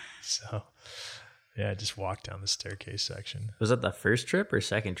 So yeah, I just walked down the staircase section. Was that the first trip or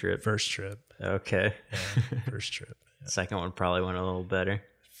second trip? First trip. Okay. Yeah, first trip. Yeah. Second one probably went a little better.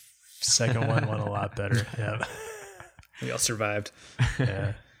 Second one went a lot better. Yeah. We all survived.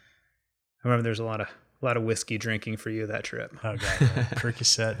 Yeah. I remember there's a lot of whiskey drinking for you that trip. Oh god, yeah.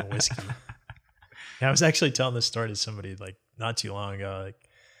 Percocet and whiskey. Yeah, I was actually telling this story to somebody like not too long ago. Like,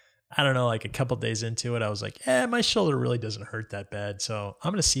 I don't know, like a couple days into it, I was like, my shoulder really doesn't hurt that bad. So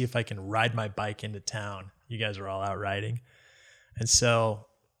I'm going to see if I can ride my bike into town. You guys were all out riding. And so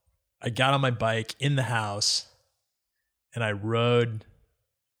I got on my bike in the house and I rode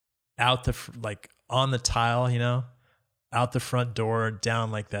out like on the tile, you know, out the front door, down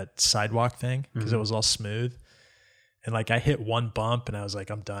like that sidewalk thing because it was all smooth. And like I hit one bump and I was like,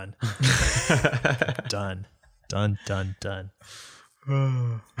 I'm done. Done.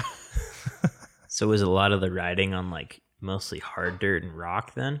 So was a lot of the riding on like mostly hard dirt and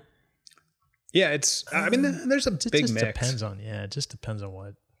rock then? Yeah, I mean, there's a big just mix. It just depends on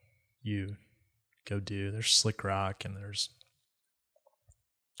what you go do. There's slick rock and there's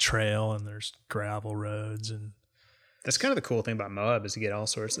trail and there's gravel roads, and that's kind of the cool thing about Moab is you get all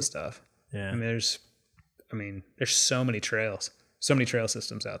sorts of stuff. yeah. I mean, there's so many trails, so many trail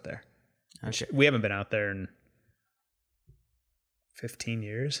systems out there. Okay. We haven't been out there in 15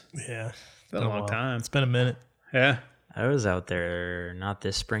 years. Yeah. It's been a long time. It's been a minute. Yeah. I was out there not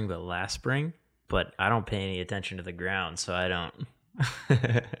this spring, but last spring, but I don't pay any attention to the ground, so I don't.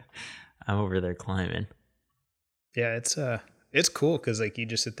 I'm over there climbing. Yeah, it's cool because like you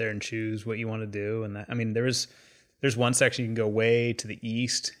just sit there and choose what you want to do, and that, I mean, there's one section you can go way to the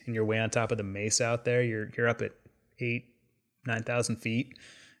east, and you're way on top of the mesa out there. You're up at 9,000 feet,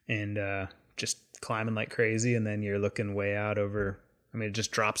 and just climbing like crazy, and then you're looking way out over. I mean, it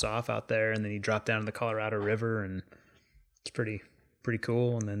just drops off out there, and then you drop down to the Colorado River, and it's pretty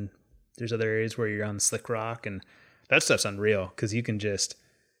cool. And then there's other areas where you're on the slick rock, and that stuff's unreal because you can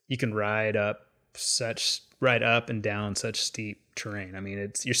ride up and down such steep terrain. I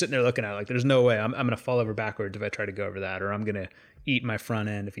mean, you're sitting there looking at it like there's no way I'm going to fall over backwards if I try to go over that, or I'm going to eat my front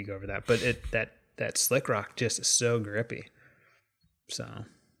end if you go over that. But that slick rock just is so grippy. So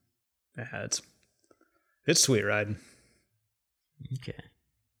yeah, it's sweet riding. Okay.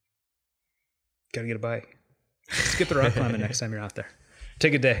 Gotta get a bike. Skip the rock climbing next time you're out there.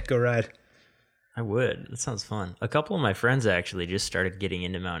 Take a day, go ride. I would. That sounds fun. A couple of my friends actually just started getting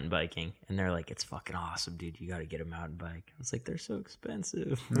into mountain biking, and they're like, it's fucking awesome, dude. You got to get a mountain bike. I was like, they're so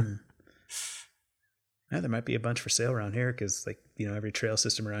expensive. Yeah, there might be a bunch for sale around here because, like, you know, every trail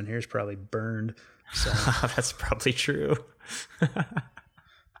system around here is probably burned. So That's probably true.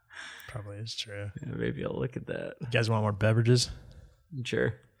 Probably is true. Yeah, maybe I'll look at that. You guys want more beverages?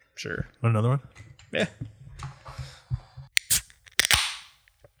 Sure. Want another one? yeah.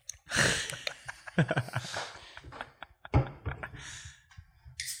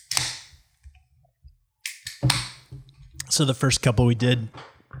 So the first couple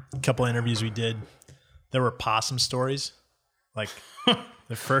interviews we did, there were possum stories. Like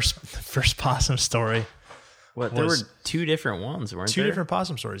the first possum story. What? There were two different ones, weren't there? Two different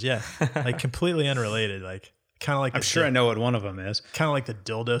possum stories, yeah. Like completely unrelated. Like kind of like I'm sure I know what one of them is. Kind of like the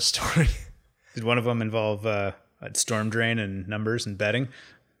dildo story. Did one of them involve a storm drain and numbers and betting?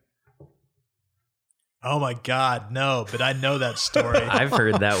 Oh my God, no! But I know that story. I've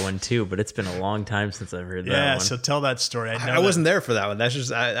heard that one too, but it's been a long time since I've heard that one. Yeah, so tell that story. I wasn't there for that one. That's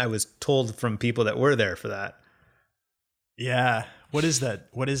just I was told from people that were there for that. Yeah. What is that?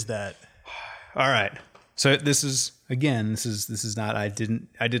 All right. So this is not. I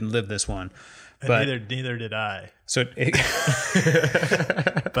didn't live this one. But neither did I. So, but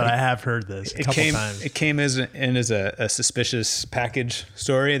I have heard this a couple times. It came as a suspicious package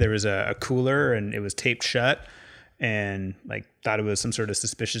story. There was a cooler and it was taped shut, and like thought it was some sort of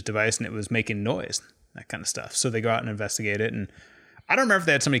suspicious device and it was making noise, that kind of stuff. So they go out and investigate it, and I don't remember if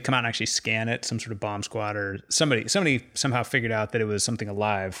they had somebody come out and actually scan it, some sort of bomb squad or somebody somehow figured out that it was something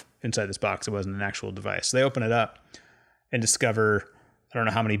alive inside this box. It wasn't an actual device. So they open it up and discover, I don't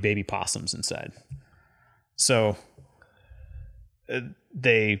know how many baby possums inside. So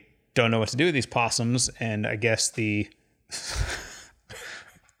they don't know what to do with these possums, and I guess the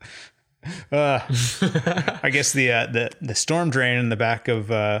storm drain in the back of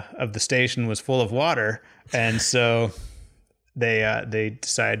the station was full of water, and so they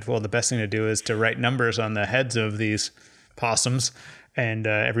decide, well, the best thing to do is to write numbers on the heads of these possums, and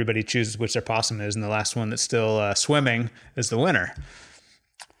everybody chooses which their possum is, and the last one that's still swimming is the winner.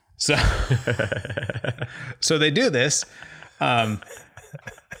 So so they do this, and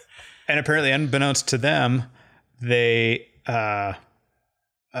apparently unbeknownst to them, they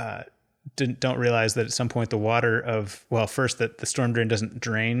don't realize that at some point the water of, well, first that the storm drain doesn't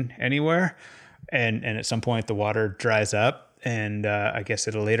drain anywhere, and at some point the water dries up, and I guess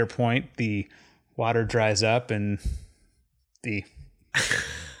at a later point the water dries up and the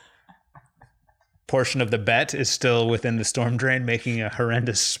portion of the bet is still within the storm drain, making a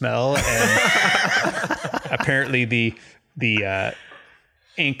horrendous smell, and apparently the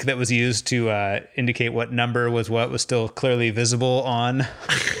ink that was used to indicate what number was what was still clearly visible on.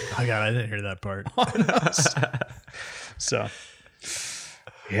 Oh God, I didn't hear that part. On us. So,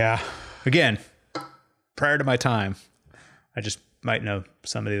 yeah. Again, prior to my time, I just might know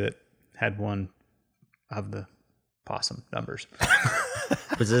somebody that had one of the possum numbers.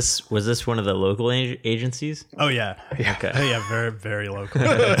 Was this one of the local agencies? Oh yeah. Yeah. Okay. Oh, yeah, very, very local.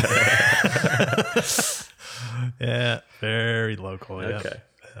 Yeah, very local. Yeah. Okay.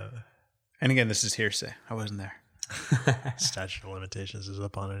 And again, this is hearsay. I wasn't there. Statute of limitations is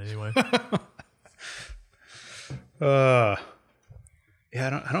up on it anyway. Yeah, I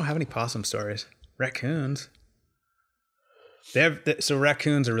don't have any possum stories. Raccoons. So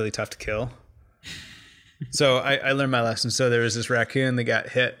raccoons are really tough to kill. So I learned my lesson. So there was this raccoon that got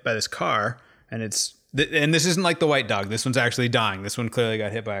hit by this car, and and this isn't like the white dog. This one's actually dying. This one clearly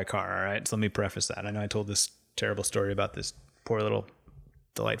got hit by a car. All right. So let me preface that. I know I told this terrible story about this poor little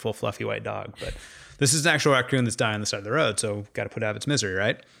delightful fluffy white dog, but this is an actual raccoon that's dying on the side of the road. So got to put out its misery,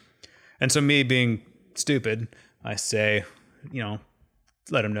 right? And so me being stupid, I say,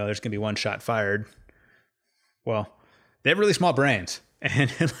 let them know there's going to be one shot fired. Well, they have really small brains,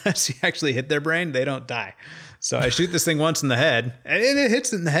 and unless you actually hit their brain, they don't die. So I shoot this thing once in the head, and it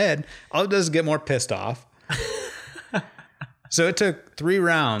hits it in the head. All it does is get more pissed off. So it took 3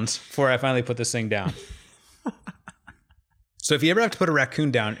 rounds before I finally put this thing down. So if you ever have to put a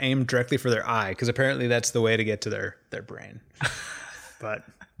raccoon down, aim directly for their eye, because apparently that's the way to get to their brain. But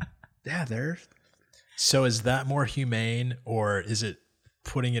yeah, So is that more humane, or is it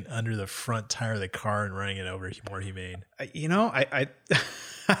putting it under the front tire of the car and running it over more humane? I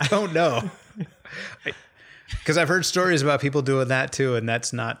don't know. Because I've heard stories about people doing that too, and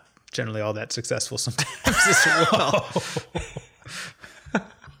that's not generally all that successful sometimes as well.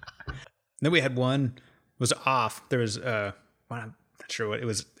 Then we had one was off. There was I'm not sure what it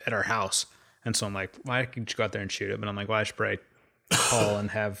was at our house, and so I'm like, why could you go out there and shoot it? But I'm like, well, I should probably call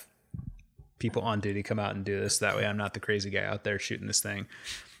and have people on duty come out and do this. That way, I'm not the crazy guy out there shooting this thing.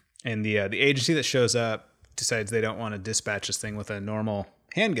 And the agency that shows up decides they don't want to dispatch this thing with a normal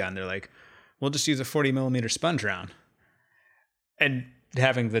handgun. They're like, we'll just use a 40 millimeter sponge round. And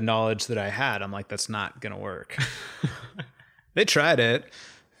having the knowledge that I had, I'm like, that's not going to work. They tried it.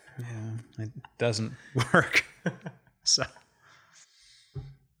 Yeah, it doesn't work. So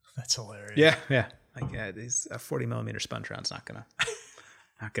That's hilarious. yeah. Like, a 40 millimeter sponge round's not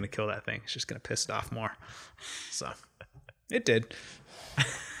gonna kill that thing. It's just gonna piss it off more. So it did.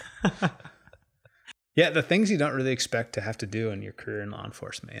 Yeah, the things you don't really expect to have to do in your career in law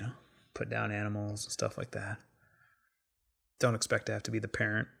enforcement, put down animals and stuff like that. Don't expect to have to be the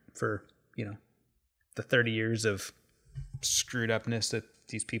parent for, the 30 years of screwed upness that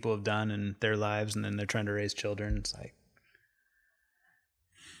these people have done in their lives, and then they're trying to raise children. It's like,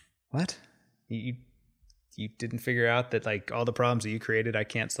 what? You didn't figure out that like all the problems that you created I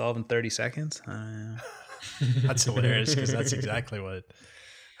can't solve in 30 seconds? That's hilarious, because that's exactly what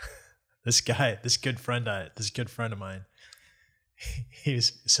this good friend of mine, he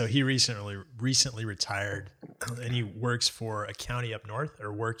recently retired, and he works for a county up north,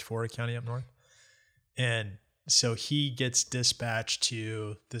 or worked for a county up north. And so he gets dispatched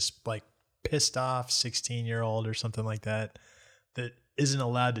to this like pissed off 16-year-old or something like that isn't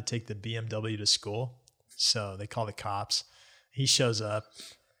allowed to take the BMW to school. So they call the cops. He shows up,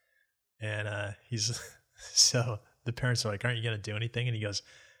 and so the parents are like, aren't you going to do anything? And he goes,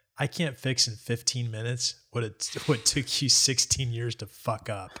 I can't fix in 15 minutes what took you 16 years to fuck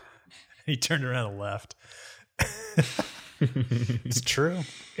up. And he turned around and left. It's true.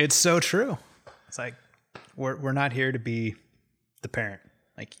 It's so true. It's like, we're not here to be the parent.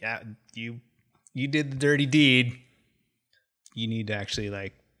 Like, yeah, you did the dirty deed. You need to actually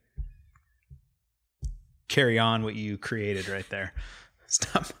like carry on what you created right there.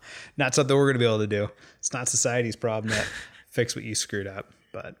 Not something we're going to be able to do. It's not society's problem to fix what you screwed up,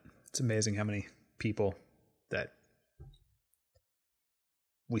 but it's amazing how many people that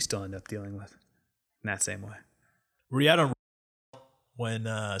we still end up dealing with in that same way. Were you out on when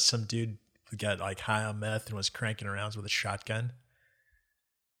some dude got like high on meth and was cranking around with a shotgun?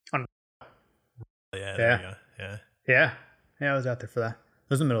 Yeah. There you go. Yeah. I was out there for that. It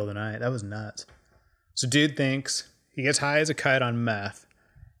was the middle of the night. That was nuts. So dude thinks he gets high as a kite on meth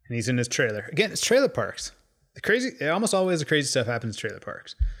and he's in his trailer. Again, it's trailer parks. Almost always the crazy stuff happens in trailer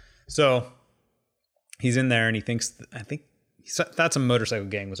parks. So he's in there and he thinks, he thought some motorcycle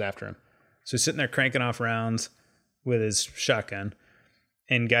gang was after him. So he's sitting there cranking off rounds with his shotgun.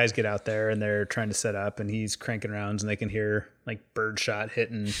 And guys get out there and they're trying to set up and he's cranking rounds and they can hear like bird shot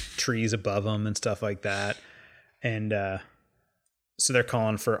hitting trees above them and stuff like that. And so they're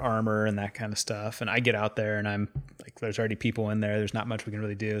calling for armor and that kind of stuff. And I get out there and I'm like, there's already people in there. There's not much we can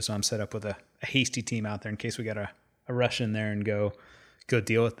really do. So I'm set up with a hasty team out there in case we got a rush in there and go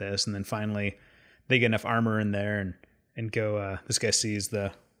deal with this. And then finally they get enough armor in there and go, this guy sees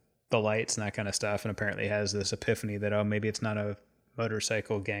the lights and that kind of stuff. And apparently has this epiphany that, oh, maybe it's not a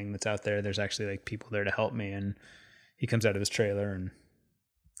motorcycle gang that's out there. There's actually like people there to help me. And he comes out of his trailer and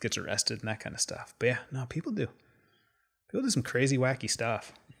gets arrested and that kind of stuff. But yeah, no, people do some crazy wacky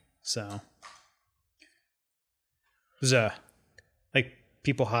stuff. So there's like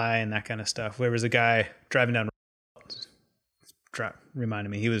people high and that kind of stuff. There was a guy driving down, reminded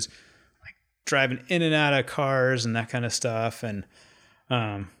me, he was like driving in and out of cars and that kind of stuff and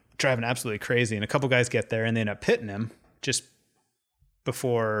driving absolutely crazy. And a couple guys get there and they end up hitting him just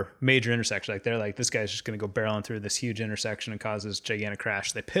before major intersection. Like they're like, this guy's just going to go barreling through this huge intersection and cause this gigantic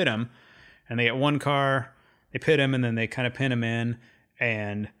crash. They pit him and they get one car, they pit him and then they kind of pin him in.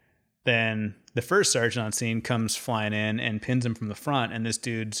 And then the first sergeant on scene comes flying in and pins him from the front. And this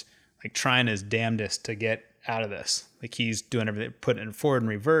dude's like trying his damnedest to get out of this. Like he's doing everything, putting it forward and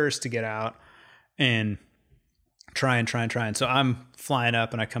reverse to get out and trying. So I'm flying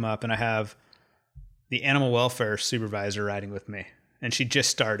up and I come up and I have the animal welfare supervisor riding with me. And she just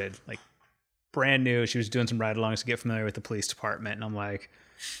started, like brand new. She was doing some ride-alongs to get familiar with the police department. And I'm like,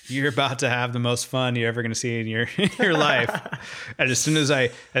 you're about to have the most fun you're ever going to see in your life. And as soon as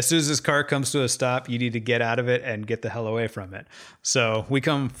this car comes to a stop, you need to get out of it and get the hell away from it. So we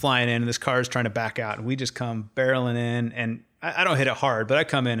come flying in and this car is trying to back out and we just come barreling in and I don't hit it hard, but I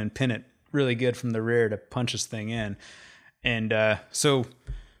come in and pin it really good from the rear to punch this thing in. And so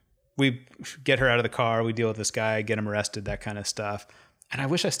we get her out of the car. We deal with this guy, get him arrested, that kind of stuff. And I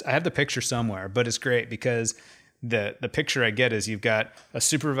wish I have the picture somewhere, but it's great because the picture I get is you've got a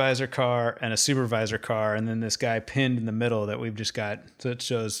supervisor car and a supervisor car, and then this guy pinned in the middle that we've just got. So it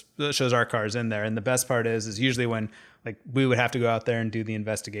shows our cars in there. And the best part is usually when like we would have to go out there and do the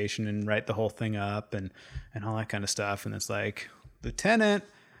investigation and write the whole thing up and all that kind of stuff. And it's like, Lieutenant,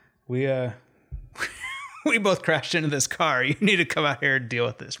 we both crashed into this car. You need to come out here and deal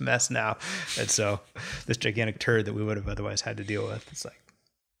with this mess now. And so this gigantic turd that we would have otherwise had to deal with, it's like,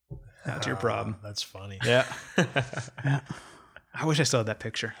 that's your problem. That's funny. Yeah. Yeah. I wish I still had that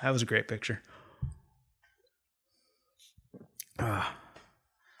picture. That was a great picture. I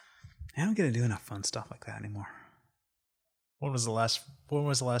don't get to do enough fun stuff like that anymore. When was the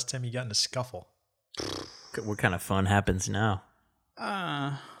last time you got in a scuffle? What kind of fun happens now?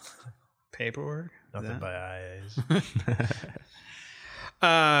 Paperwork. Nothing by IAs.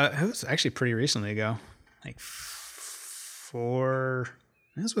 It was actually pretty recently ago. Like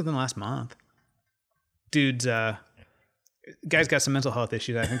it was within the last month. Dude's guy's got some mental health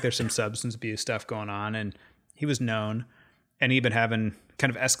issues. I think there's some substance abuse stuff going on, and he was known, and he'd been having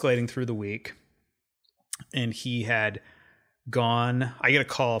kind of escalating through the week. And he had gone. I get a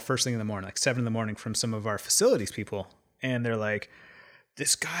call first thing in the morning, like 7 a.m, from some of our facilities people, and they're like,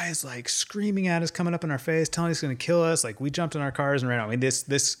 this guy's like screaming at us, coming up in our face, telling us he's going to kill us. Like we jumped in our cars and ran out. I mean,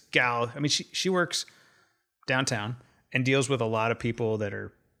 this gal, I mean, she works downtown and deals with a lot of people that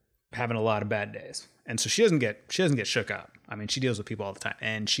are having a lot of bad days. And so she doesn't get shook up. I mean, she deals with people all the time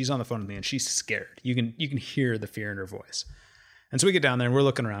and she's on the phone with me and she's scared. You can hear the fear in her voice. And so we get down there and we're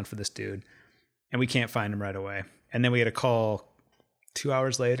looking around for this dude and we can't find him right away. And then we get a call 2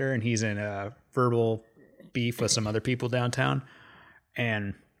 hours later and he's in a verbal beef with some other people downtown.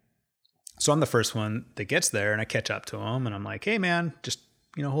 And so I'm the first one that gets there, and I catch up to him, and I'm like, hey man, just,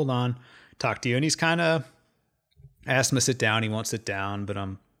 hold on, talk to you. And he's kind of, I asked him to sit down. He won't sit down, but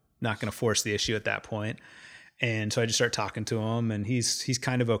I'm not going to force the issue at that point. And so I just start talking to him, and he's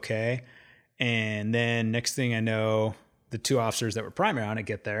kind of okay. And then next thing I know, the two officers that were primary on it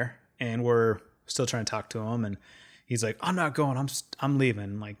get there, and we're still trying to talk to him. And he's like, I'm not going, I'm leaving.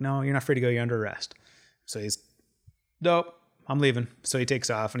 I'm like, no, you're not free to go. You're under arrest. So he's, nope, I'm leaving. So he takes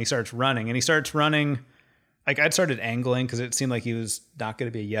off and he starts running. Like I'd started angling because it seemed like he was not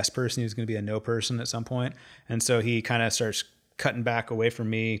going to be a yes person. He was going to be a no person at some point. And so he kind of starts cutting back away from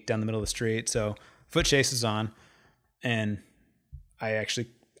me down the middle of the street. So foot chase is on, and I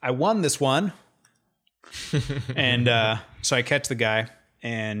won this one. And so I catch the guy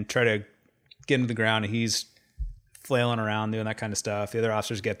and try to get him to the ground, and he's flailing around doing that kind of stuff. The other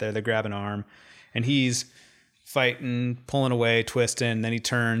officers get there, they grab an arm, and he's fighting, pulling away, twisting. Then he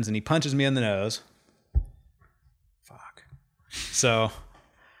turns and he punches me in the nose. Fuck. So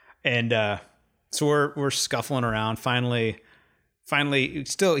we're scuffling around. Finally, he's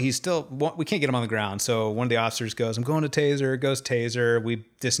still, we can't get him on the ground. So one of the officers goes, I'm going to taser. Goes taser. We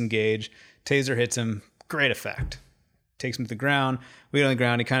disengage. Taser hits him. Great effect. Takes him to the ground. We get on the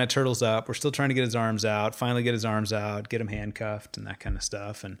ground. He kind of turtles up. We're still trying to get his arms out. Finally get his arms out, get him handcuffed and that kind of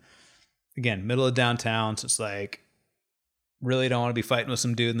stuff. And again, middle of downtown. So it's like, really don't want to be fighting with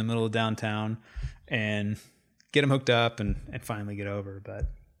some dude in the middle of downtown, and get him hooked up and finally get over. But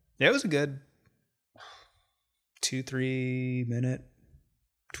yeah, it was a good 2-3 minute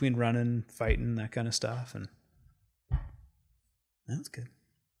between running, fighting, that kind of stuff. And that was good.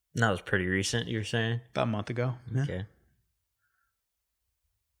 That was pretty recent, you were saying? About a month ago. Yeah. Okay.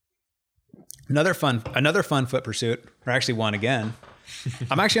 Another fun foot pursuit, or actually one again.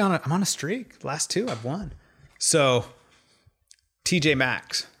 I'm on a streak. Last two I've won. So TJ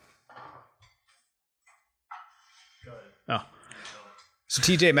Maxx. Go ahead. Oh. So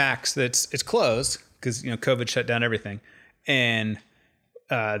TJ Maxx, it's closed because COVID shut down everything. And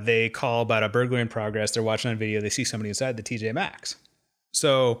they call about a burglary in progress. They're watching on video, they see somebody inside the TJ Maxx.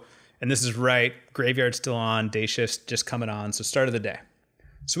 So, and this is right, graveyard's still on, day shift's just coming on, so start of the day.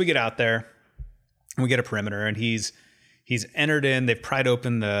 So we get out there, and we get a perimeter, and he's entered in, they've pried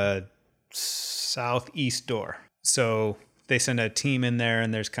open the southeast door. So they send a team in there,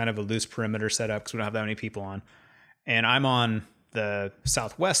 and there's kind of a loose perimeter set up because we don't have that many people on. And I'm on the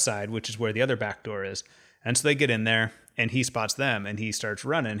southwest side, which is where the other back door is. And so they get in there, and he spots them, and he starts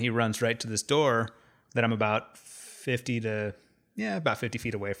running. He runs right to this door that I'm about 50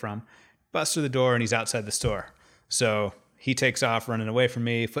 feet away from, busts through the door, and he's outside the store. So he takes off running away from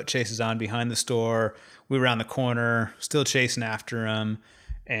me. Foot chases on behind the store. We were around the corner, still chasing after him.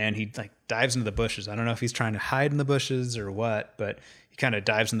 And he dives into the bushes. I don't know if he's trying to hide in the bushes or what, but he kind of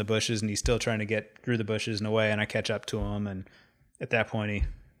dives in the bushes, and he's still trying to get through the bushes and away. And I catch up to him. And at that point, he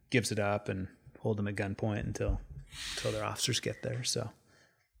gives it up and hold him at gunpoint until their officers get there. So,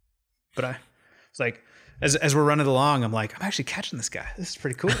 but it's like, as we're running along, I'm like, I'm actually catching this guy. This is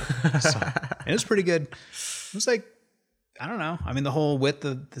pretty cool. So, and it was pretty good. It was like, I don't know. I mean, the whole width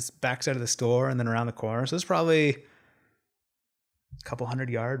of this backside of the store and then around the corner. So it's probably a couple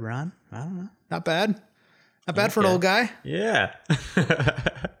 100-yard run. I don't know. Not bad. Not bad for an old guy. Yeah.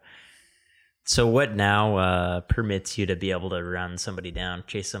 So what now permits you to be able to run somebody down,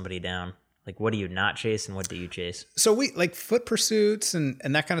 chase somebody down? Like, what do you not chase and what do you chase? So we like foot pursuits and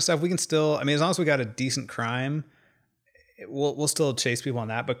that kind of stuff. We can still, I mean, as long as we got a decent crime, we'll still chase people on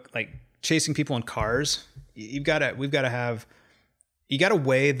that. But like chasing people in cars, you got to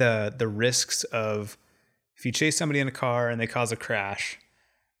weigh the risks of if you chase somebody in a car and they cause a crash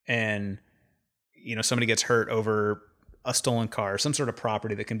and, somebody gets hurt over a stolen car, some sort of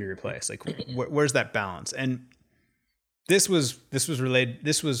property that can be replaced. Like where's that balance? And this was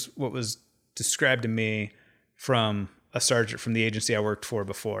what was described to me from a sergeant from the agency I worked for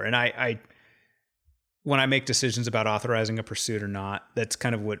before. And I when I make decisions about authorizing a pursuit or not, that's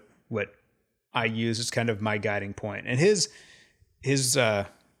kind of what I use as kind of my guiding point. And his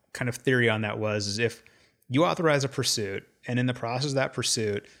kind of theory on that is if you authorize a pursuit and in the process of that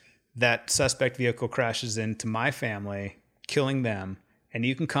pursuit, that suspect vehicle crashes into my family, killing them, and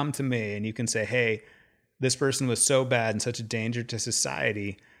you can come to me and you can say, hey, this person was so bad and such a danger to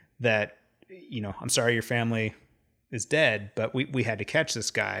society that, I'm sorry your family is dead, but we had to catch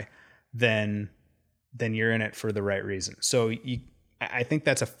this guy, then you're in it for the right reason. So I think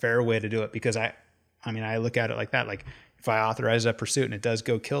that's a fair way to do it because I look at it like that. Like if I authorize a pursuit and it does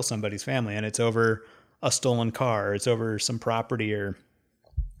go kill somebody's family and it's over a stolen car, or it's over some property or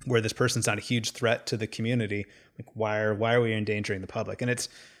where this person's not a huge threat to the community. Like, why are we endangering the public? And it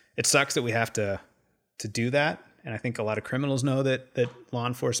sucks that we have to do that. And I think a lot of criminals know that law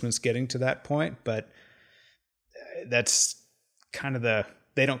enforcement's getting to that point, but that's kind of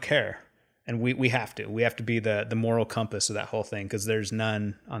they don't care. And we have to be the moral compass of that whole thing, because there's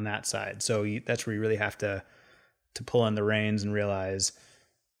none on that side. So that's where you really have to pull in the reins and realize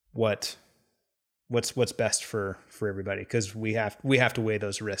what's best for everybody, because we have to weigh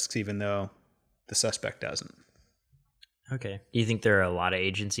those risks, even though the suspect doesn't. Okay. Do you think there are a lot of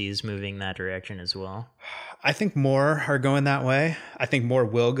agencies moving that direction as well? I think more are going that way. I think more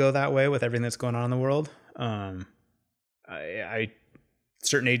will go that way with everything that's going on in the world.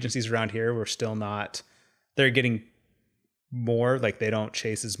 Certain agencies around here were still not, they're getting more, like they don't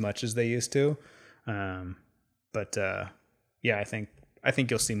chase as much as they used to. But I think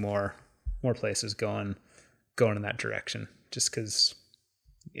you'll see more places going in that direction, just because,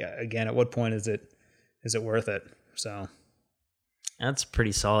 again, at what point is it worth it? So that's a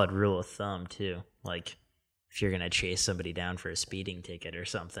pretty solid rule of thumb too. Like, if you're going to chase somebody down for a speeding ticket or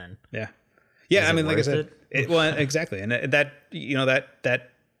something. Yeah. Yeah. I mean, like I said, well, exactly. And that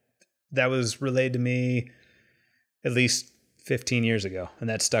was relayed to me at least 15 years ago. And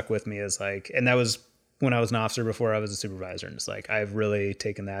that stuck with me as like, and that was when I was an officer before I was a supervisor. And it's like, I've really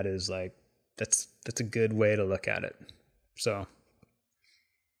taken that as like, that's a good way to look at it. So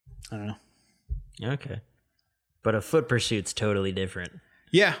I don't know. Okay. But a foot pursuit's totally different.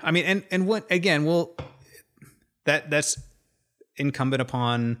 Yeah. I mean, and what, again, that's incumbent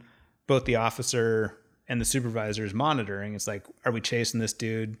upon both the officer and the supervisor's monitoring. It's like, are we chasing this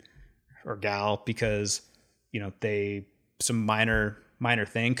dude or gal because, some minor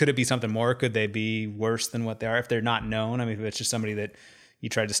thing? Could it be something more? Could they be worse than what they are if they're not known? I mean, if it's just somebody that you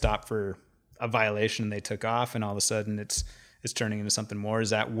tried to stop for a violation and they took off and all of a sudden it's turning into something more,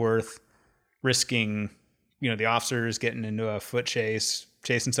 is that worth risking, the officers getting into a foot chase,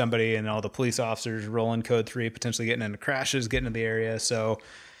 chasing somebody, and all the police officers rolling code 3, potentially getting into crashes, getting into the area? So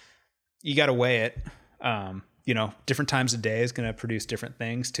you got to weigh it. Different times of day is going to produce different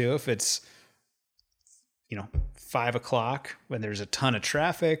things too. If it's, 5 o'clock when there's a ton of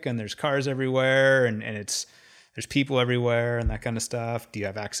traffic and there's cars everywhere and there's people everywhere and that kind of stuff. Do you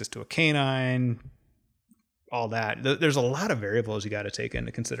have access to a canine? All that. There's a lot of variables you got to take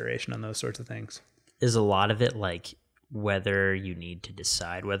into consideration on those sorts of things. Is a lot of it like whether you need to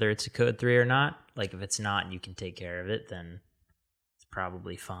decide whether it's a code 3 or not? Like, if it's not and you can take care of it, then it's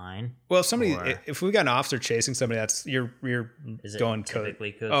probably fine. Well, if we got an officer chasing somebody, that's you're going code.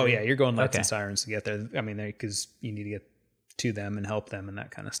 Oh yeah, you're going lights and sirens to get there. I mean, because you need to get to them and help them and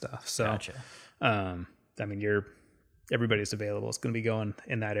that kind of stuff. So, gotcha. I mean, everybody's available. It's going to be going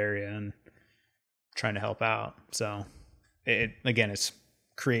in that area and trying to help out. So, it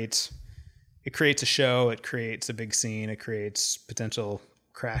creates a show. It creates a big scene. It creates potential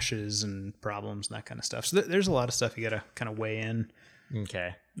crashes and problems and that kind of stuff. So there's a lot of stuff you got to kind of weigh in.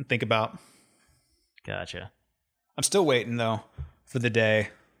 Okay. And think about. Gotcha. I'm still waiting though for the day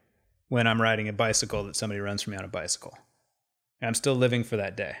when I'm riding a bicycle that somebody runs from me on a bicycle. And I'm still living for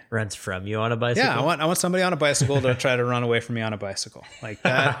that day. Runs from you on a bicycle? Yeah, I want somebody on a bicycle to try to run away from me on a bicycle. Like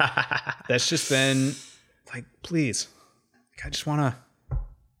that. That's just been like, please. Like, I just want to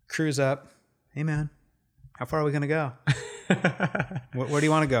cruise up. Hey man, how far are we going to go? Where do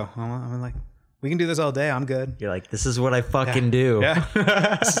you want to go? I'm like, we can do this all day. I'm good. You're like, this is what I fucking do. Yeah.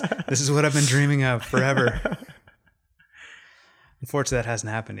 This is what I've been dreaming of forever. Unfortunately, that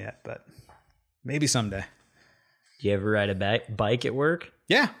hasn't happened yet, but maybe someday. Do you ever ride a bike at work?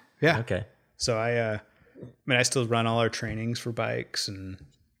 Yeah. Okay. So I still run all our trainings for bikes and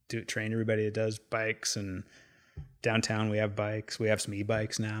train everybody that does bikes, and downtown we have bikes. We have some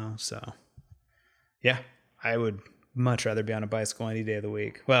e-bikes now. So yeah, I would much rather be on a bicycle any day of the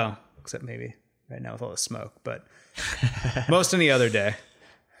week. Well, except maybe right now with all the smoke, but most any other day.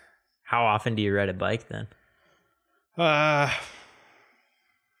 How often do you ride a bike then? Well,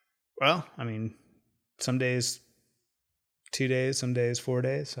 I mean, some days 2 days, some days 4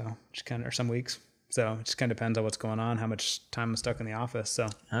 days. So just or some weeks. So it just kind of depends on what's going on, how much time I'm stuck in the office. So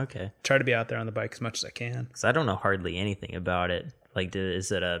okay, try to be out there on the bike as much as I can. Because I don't know hardly anything about it. Like,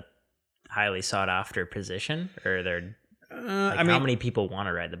 is it a highly sought after position, or are there? How many people want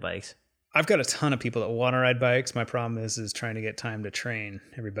to ride the bikes? I've got a ton of people that want to ride bikes. My problem is trying to get time to train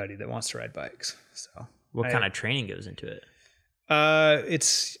everybody that wants to ride bikes. So what kind of training goes into it?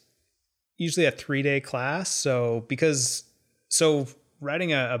 It's usually a 3-day class. So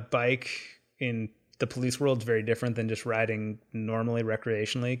riding a bike in the police world is very different than just riding normally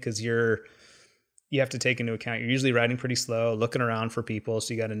recreationally, because you're you have to take into account, you're usually riding pretty slow, looking around for people.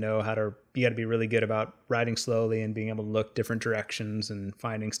 So you got to know you got to be really good about riding slowly and being able to look different directions and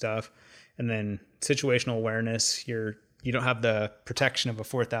finding stuff. And then situational awareness, you don't have the protection of a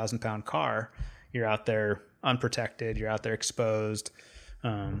 4,000-pound car. You're out there unprotected. You're out there exposed.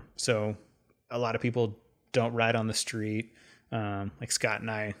 So a lot of people don't ride on the street. Like Scott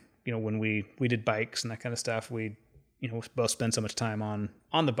and I, when we did bikes and that kind of stuff, we both spend so much time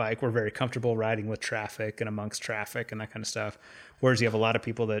on the bike. We're very comfortable riding with traffic and amongst traffic and that kind of stuff. Whereas you have a lot of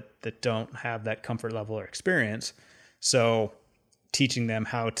people that don't have that comfort level or experience. So teaching them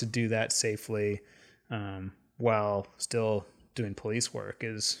how to do that safely while still doing police work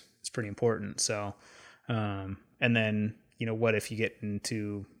is pretty important. So, and then, what if you get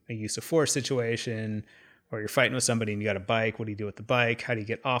into a use of force situation or you're fighting with somebody and you got a bike? What do you do with the bike? How do you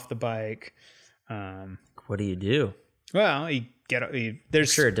get off the bike? What do you do? Well,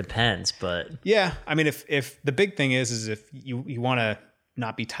 there's sure it depends, but yeah, I mean, if the big thing is if you want to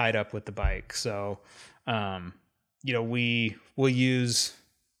not be tied up with the bike. So, we'll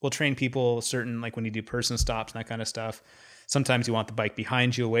train people certain, like when you do person stops and that kind of stuff. Sometimes you want the bike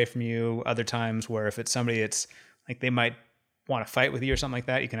behind you, away from you. Other times where if it's somebody, it's like they might want to fight with you or something like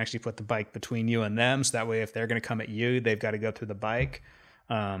that, you can actually put the bike between you and them. So that way, if they're going to come at you, they've got to go through the bike.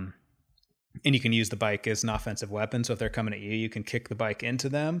 And you can use the bike as an offensive weapon. So if they're coming at you, you can kick the bike into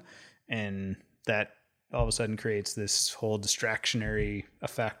them. And that all of a sudden creates this whole distractionary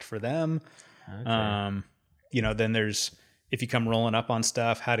effect for them. Okay. Then there's, if you come rolling up on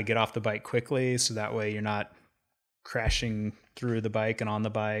stuff, how to get off the bike quickly. So that way you're not crashing through the bike and on the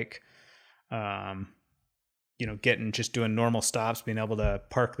bike. Just doing normal stops, being able to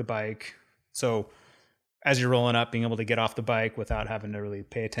park the bike. So as you're rolling up, being able to get off the bike without having to really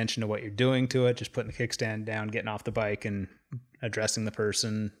pay attention to what you're doing to it, just putting the kickstand down, getting off the bike and addressing the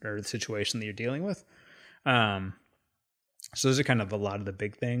person or the situation that you're dealing with. So those are kind of a lot of the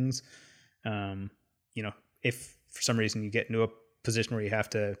big things. If for some reason you get into a position where you have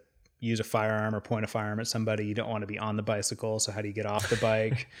to use a firearm or point a firearm at somebody, you don't want to be on the bicycle. So how do you get off the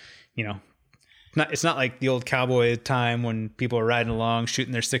bike? It's not like the old cowboy time when people are riding along,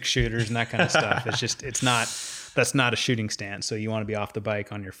 shooting their 6-shooters and that kind of stuff. It's just, that's not a shooting stance. So you want to be off the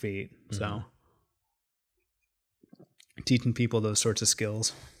bike on your feet. Mm-hmm. So teaching people those sorts of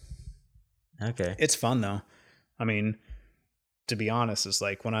skills. Okay. It's fun though. I mean, to be honest, it's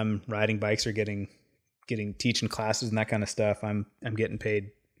like when I'm riding bikes or getting teaching classes and that kind of stuff, I'm getting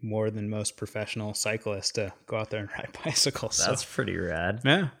paid more than most professional cyclists to go out there and ride bicycles. That's pretty rad.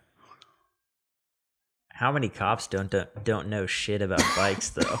 Yeah. How many cops don't know shit about bikes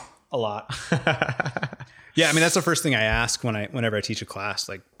though? A lot. Yeah, I mean that's the first thing I ask whenever I teach a class.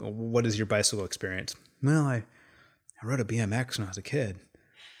 Like, what is your bicycle experience? Well, I rode a BMX when I was a kid.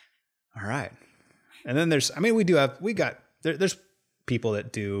 All right, and then there's people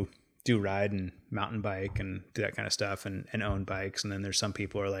that do ride and mountain bike and do that kind of stuff and own bikes, and then there's some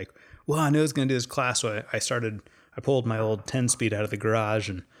people who are like, well, I knew I was going to do this class, so I pulled my old 10-speed out of the garage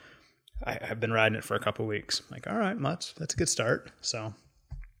and I've been riding it for a couple of weeks. Like, all right, that's a good start. So,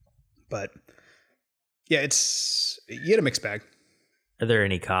 but yeah, you get a mixed bag. Are there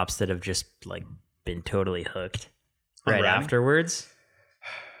any cops that have just like been totally hooked right afterwards?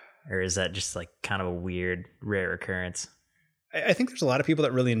 Or is that just like kind of a weird, rare occurrence? I think there's a lot of people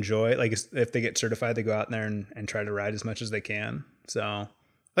that really enjoy it. Like if they get certified, they go out there and try to ride as much as they can. So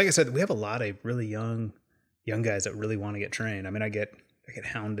like I said, we have a lot of really young guys that really want to get trained. I mean, I get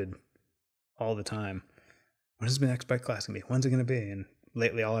hounded all the time. When is my next bike class going to be? When's it going to be? And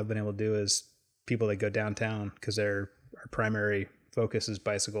lately all I've been able to do is people that go downtown because our primary focus is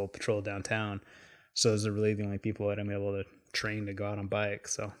bicycle patrol downtown. So those are really the only people that I'm able to train to go out on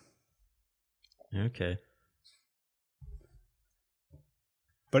bikes. So. Okay.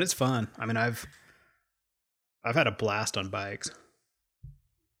 But it's fun. I mean, I've had a blast on bikes.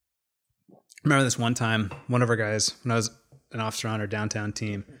 I remember this one time, one of our guys, when I was an officer on our downtown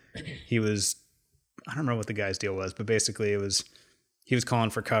team, I don't remember what the guy's deal was, but basically he was calling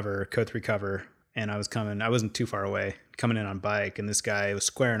for cover, code 3 cover, and I wasn't too far away, coming in on bike, and this guy was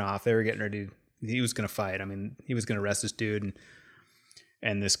squaring off. They were getting ready, he was going to fight. I mean, he was going to arrest this dude,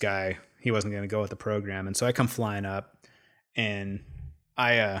 and this guy, he wasn't going to go with the program. And so I come flying up, and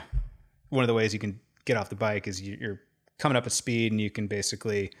one of the ways you can get off the bike is you're coming up at speed, and you can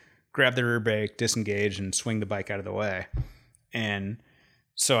basically grab the rear brake, disengage, and swing the bike out of the way. And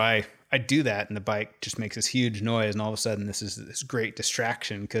so I do that, and the bike just makes this huge noise, and all of a sudden this is this great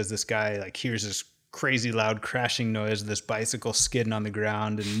distraction because this guy like hears this crazy loud crashing noise of this bicycle skidding on the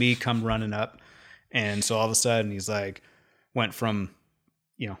ground and me come running up. And so all of a sudden he's like went from,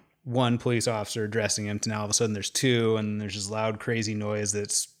 one police officer addressing him to now all of a sudden there's two, and there's this loud, crazy noise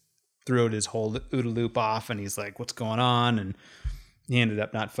that's threw his whole OODA loop off, and he's like, what's going on? And he ended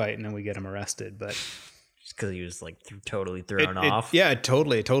up not fighting, and we get him arrested. But just because he was like totally thrown off. It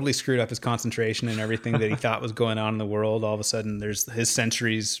totally screwed up his concentration and everything that he thought was going on in the world. All of a sudden, his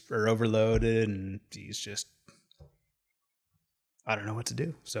sensories are overloaded, and he's just, I don't know what to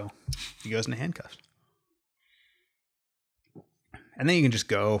do. So he goes into handcuffs. And then you can just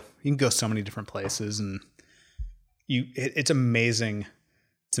go. You can go so many different places, and it's amazing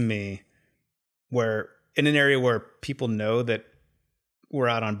to me where in an area where people know that we're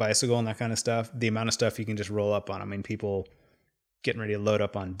out on bicycle and that kind of stuff, the amount of stuff you can just roll up on. I mean, people getting ready to load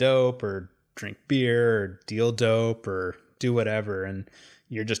up on dope or drink beer or deal dope or do whatever, and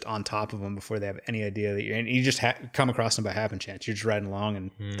you're just on top of them before they have any idea that and you just come across them by happen chance. You're just riding along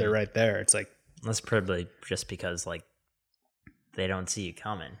and they're right there. It's like, that's probably just because like they don't see you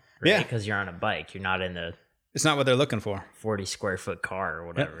coming, right? Yeah, because you're on a bike. You're not in the. It's not what they're looking for. 40 square foot car or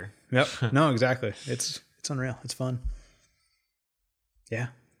whatever. Yep. No, exactly. It's unreal. It's fun. Yeah.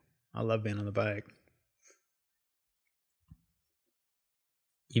 I love being on the bike.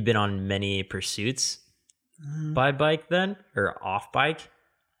 You've been on many pursuits by bike then, or off bike?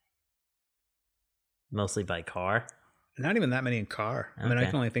 Mostly by car? Not even that many in car. I mean, I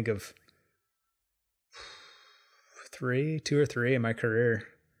can only think of two or three in my career.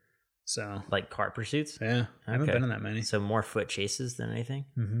 So, like car pursuits? Yeah. I haven't been in that many. So more foot chases than anything?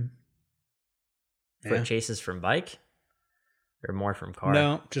 Mm-hmm. Foot chases from bike? Or more from car?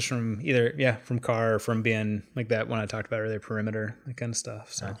 No, just from from car or from being like that one I talked about earlier, perimeter, that kind of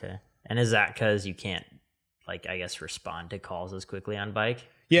stuff. So. Okay. And is that because you can't, like, I guess, respond to calls as quickly on bike?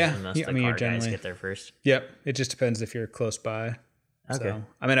 Yeah. Most of the car guys get there first? Yep. It just depends if you're close by. Okay. So,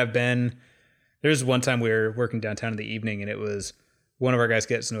 I mean, there's one time we were working downtown in the evening, and it was one of our guys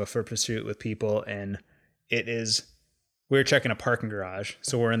gets into a foot pursuit with people, and we were checking a parking garage.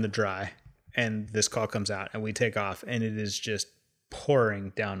 So we're in the dry, and this call comes out, and we take off, and it is just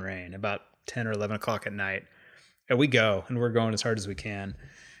pouring down rain about 10 or 11 o'clock at night. And we go, and we're going as hard as we can.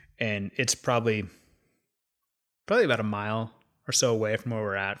 And it's probably about a mile or so away from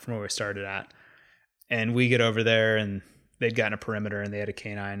where we started at. And we get over there, and they'd gotten a perimeter, and they had a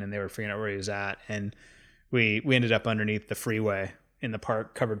canine, and they were figuring out where he was at. And we ended up underneath the freeway in the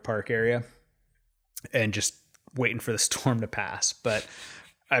covered park area and just waiting for the storm to pass. But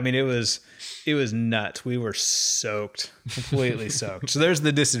I mean, it was nuts. We were soaked, completely soaked. So there's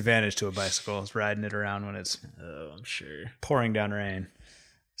the disadvantage to a bicycle, is riding it around when it's I'm sure pouring down rain.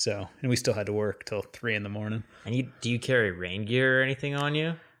 So, and we still had to work till 3 a.m. And do you carry rain gear or anything on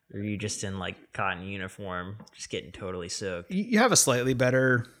you? Or are you just in like cotton uniform, just getting totally soaked? You have a slightly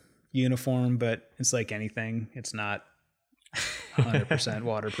better uniform, but it's like anything. It's not 100%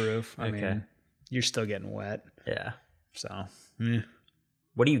 waterproof. I mean, you're still getting wet. Yeah. So,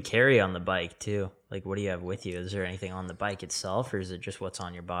 What do you carry on the bike too? Like, what do you have with you? Is there anything on the bike itself, or is it just what's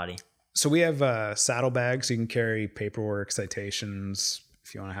on your body? So we have saddlebags. You can carry paperwork, citations,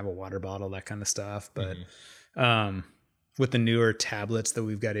 if you want to have a water bottle, that kind of stuff. But with the newer tablets that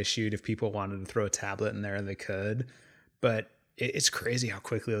we've got issued, if people wanted to throw a tablet in there, they could. But it's crazy how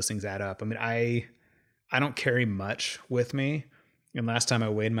quickly those things add up. I mean, I don't carry much with me. And last time I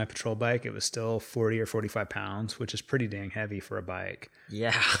weighed my patrol bike, it was still 40 or 45 pounds, which is pretty dang heavy for a bike.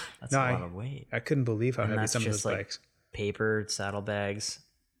 Yeah, that's a lot of weight. I couldn't believe how heavy some of those bikes. Paper, saddlebags.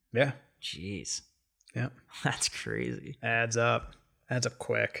 Yeah. Jeez. Yeah. That's crazy. Adds up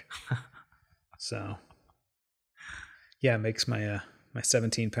quick. So, yeah, it makes my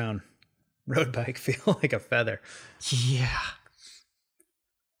 17-pound road bike feel like a feather. Yeah.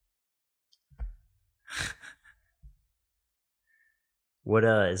 What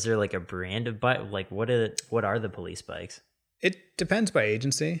is there like a brand of bike? Like what are the police bikes? It depends by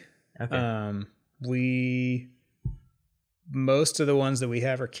agency. Okay. Most of the ones that we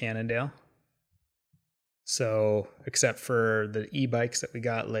have are Cannondale. So, except for the e-bikes that we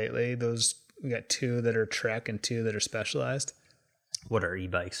got lately, we got 2 that are Trek and 2 that are Specialized. What are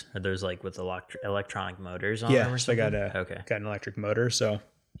e-bikes? Are those like with electronic motors on them or something? something? Yeah, so got an electric motor. So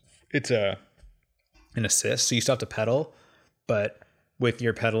it's an assist. So you still have to pedal, but with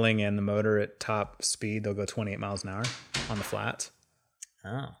your pedaling and the motor at top speed, they'll go 28 miles an hour on the flats.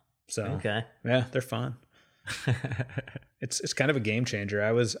 Oh, so okay. Yeah, they're fun. It's kind of a game changer.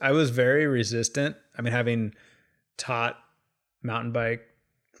 I was very resistant. I mean, having taught mountain bike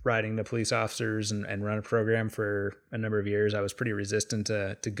riding to police officers and run a program for a number of years, I was pretty resistant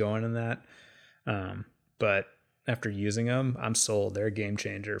to going in that. But after using them, I'm sold. They're a game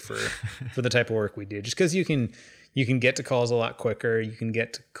changer for the type of work we do. Just because you can you can get to calls a lot quicker. You can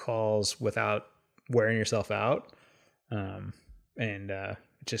get to calls without wearing yourself out.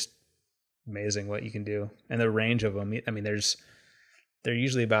 Just amazing what you can do. And the range of them, I mean, they're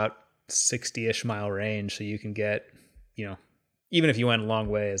usually about 60-ish mile range. So you can get, even if you went a long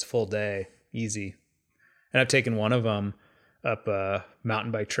way, it's full day, easy. And I've taken one of them up a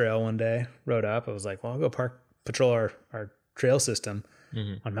mountain bike trail one day, rode up. I was like, well, I'll go patrol our trail system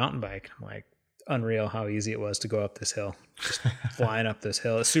on mountain bike. I'm like, unreal how easy it was to go up this hill, just flying up this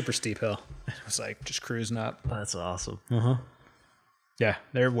hill. It's a super steep hill. It was like just cruising up. That's awesome. Yeah,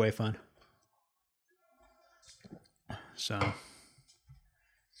 they're way fun. So,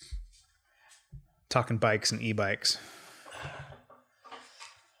 talking bikes and e-bikes.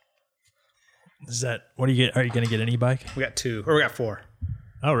 Is that what do you get? Are you going to get an e-bike? We got 2, or we got 4.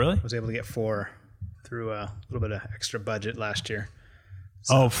 Oh, really? I was able to get 4 through a little bit of extra budget last year.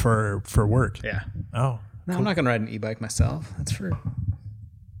 So, for work. Yeah. Oh, no, cool. I'm not going to ride an e-bike myself. It's for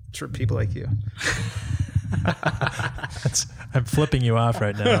people like you. I'm flipping you off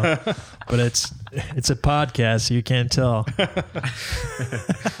right now, but it's a podcast, so you can't tell.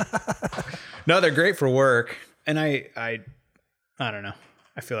 No, they're great for work, and I don't know.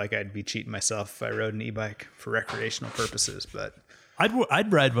 I feel like I'd be cheating myself if I rode an e-bike for recreational purposes, but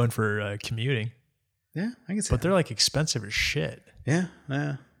I'd ride one for commuting. Yeah, I can see. But they're like expensive as shit. Yeah.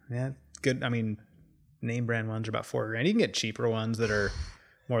 Good. I mean, name brand ones are about $4,000. You can get cheaper ones that are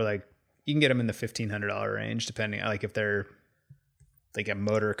more like, you can get them in the $1,500 range, depending, like if they're like a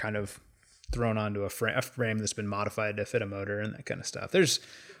motor kind of thrown onto a frame that's been modified to fit a motor and that kind of stuff.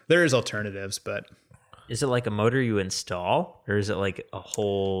 There is alternatives, but is it like a motor you install, or is it like a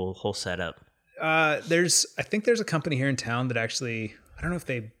whole setup? I think there's a company here in town that actually, I don't know if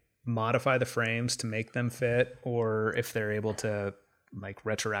they modify the frames to make them fit, or if they're able to like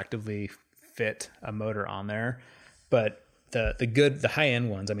retroactively fit a motor on there. But the high end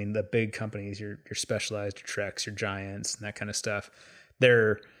ones, I mean, the big companies, your Specialized, your Treks, your Giants, and that kind of stuff,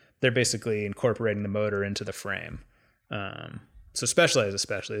 they're basically incorporating the motor into the frame. So Specialized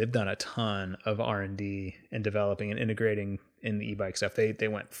especially, they've done a ton of R&D in developing and integrating in the e-bike stuff. They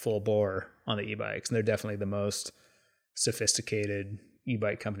went full bore on the e-bikes, and they're definitely the most sophisticated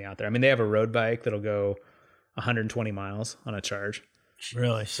e-bike company out there. I mean, they have a road bike that'll go 120 miles on a charge.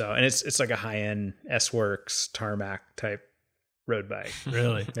 Really? So, and it's like a high-end S-Works tarmac type road bike.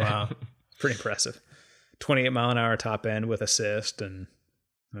 Really? Wow. Pretty impressive. 28 mile an hour top end with assist. And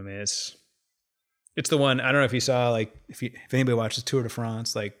I mean, it's the one, I don't know if you saw, like if anybody watches Tour de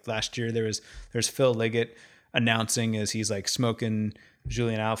France, like last year there's Phil Liggett announcing as he's like smoking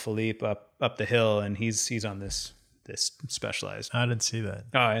Julien Alaphilippe up the hill, and he's on this Specialized. I didn't see that.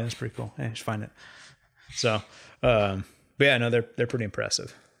 Oh yeah, that's pretty cool. Hey, you should find it. So, but yeah, no, they're pretty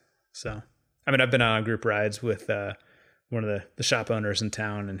impressive. So, I mean, I've been on group rides with one of the shop owners in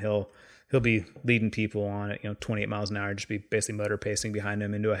town, and he'll be leading people on it, 28 miles an hour, just be basically motor pacing behind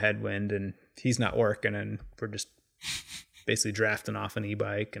him into a headwind, and he's not working, and we're just basically drafting off an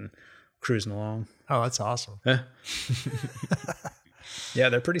e-bike and cruising along. Oh, that's awesome. Yeah,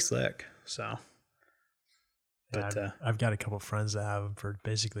 they're pretty slick. So, but I've got a couple of friends that have them for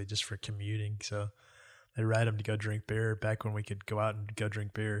basically just for commuting. So they ride them to go drink beer back when we could go out and go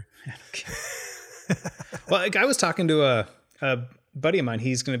drink beer. Well, like I was talking to a buddy of mine.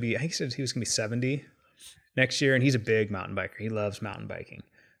 He said he was going to be 70 next year, and he's a big mountain biker. He loves mountain biking,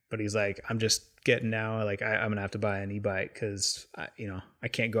 but he's like, I'm just getting now, like I'm going to have to buy an e-bike because I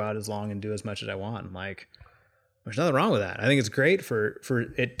can't go out as long and do as much as I want. I'm like, there's nothing wrong with that. I think it's great for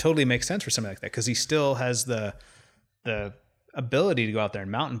it totally makes sense for something like that, because he still has the ability to go out there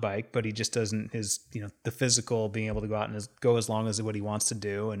and mountain bike, but he just doesn't, the physical being able to go out and go as long as what he wants to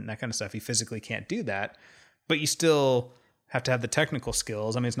do and that kind of stuff. He physically can't do that, but you still have to have the technical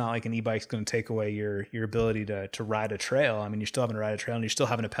skills. I mean, it's not like an e-bike's going to take away your ability to ride a trail. I mean, you're still having to ride a trail, and you're still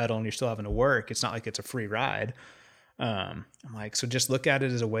having to pedal, and you're still having to work. It's not like it's a free ride. I'm like, so just look at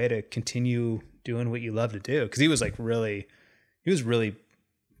it as a way to continue doing what you love to do. Cause he was really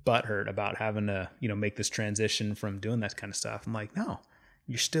butthurt about having to, make this transition from doing that kind of stuff. I'm like, no,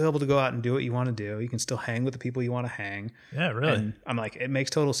 you're still able to go out and do what you want to do. You can still hang with the people you want to hang. Yeah, really. And I'm like, it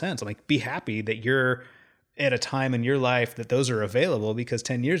makes total sense. I'm like, be happy that you're at a time in your life that those are available, because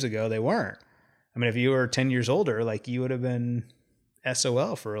 10 years ago they weren't. I mean, if you were 10 years older, like you would have been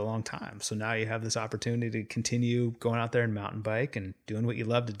SOL for a long time. So now you have this opportunity to continue going out there and mountain bike and doing what you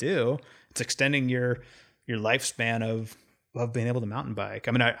love to do. It's extending your lifespan of being able to mountain bike.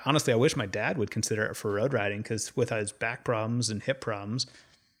 I mean, I wish my dad would consider it for road riding, because with his back problems and hip problems,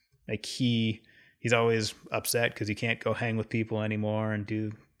 like he's always upset because he can't go hang with people anymore and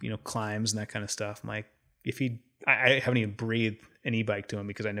do, climbs and that kind of stuff. I'm like, if he I haven't even breathed an e-bike to him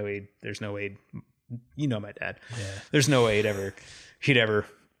because I know there's no way, you know, my dad, Yeah. there's no way he'd ever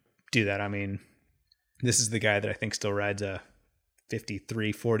do that. I mean, this is the guy that I think still rides a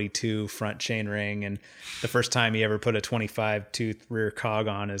 5342 front chain ring. And the first time he ever put a 25 tooth rear cog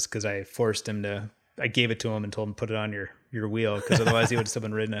on is because I gave it to him and told him, put it on your wheel. Because otherwise he would still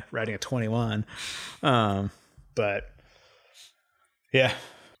been riding a 21. But yeah,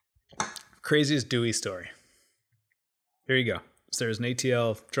 craziest Dewey story. Here you go. So there's an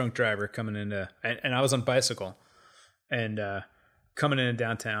ATL drunk driver coming into, and I was on bicycle and coming into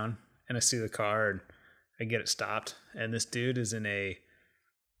downtown, and I see the car and I get it stopped, and this dude is in a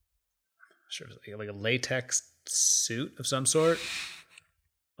like a latex suit of some sort,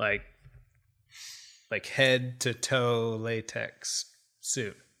 like head to toe latex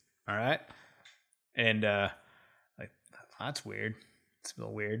suit. All right, and like that's weird. It's a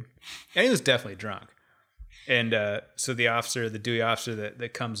little weird. And he was definitely drunk. And so the Dewey officer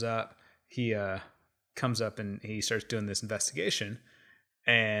that comes up, he comes up and he starts doing this investigation,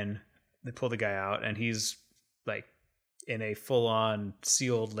 and they pull the guy out, and he's like in a full-on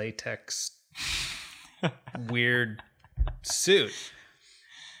sealed latex weird suit.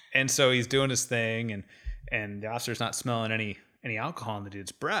 And so he's doing his thing, and the officer's not smelling any alcohol in the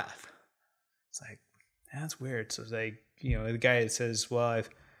dude's breath. It's like, that's weird. So it's like, you know, the guy says, well, if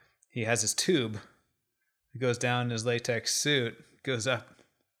he has his tube, it goes down in his latex suit, goes up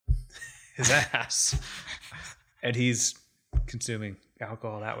his ass, and he's consuming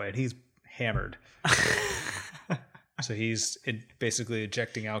alcohol that way, and he's hammered. So he's basically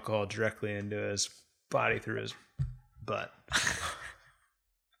ejecting alcohol directly into his body through his butt.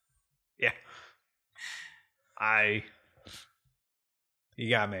 Yeah. You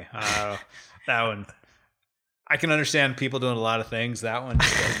got me. That one. I can understand people doing a lot of things. That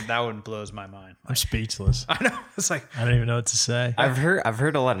one blows my mind. I'm speechless. I know. It's like, I don't even know what to say. I've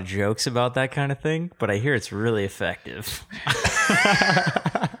heard a lot of jokes about that kind of thing, but I hear it's really effective.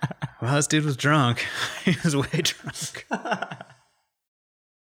 well, this dude was drunk. He was way drunk.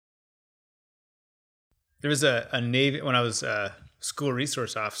 There was a Navy, when I was a school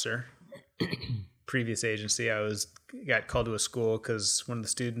resource officer, previous agency, got called to a school because one of the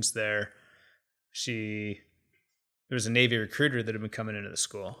students there, there was a Navy recruiter that had been coming into the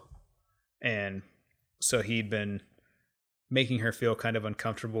school. And so he'd been making her feel kind of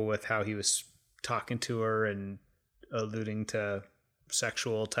uncomfortable with how he was talking to her and alluding to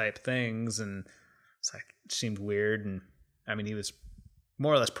sexual type things. And it's like, it seemed weird. And I mean, he was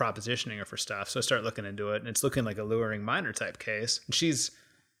more or less propositioning her for stuff. So I started looking into it, and it's looking like a luring minor type case. And she's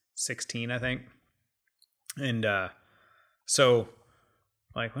 16, I think. And so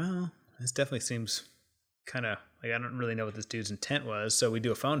like, well, this definitely seems kind of like, I don't really know what this dude's intent was. So we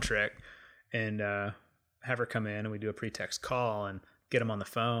do a phone trick and have her come in, and we do a pretext call and get him on the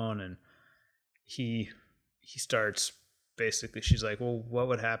phone. And he starts, basically, she's like, well, what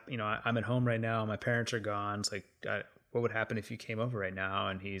would happen? You know, I'm at home right now. My parents are gone. It's like, what would happen if you came over right now?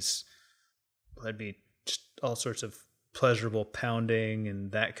 And that'd be just all sorts of pleasurable pounding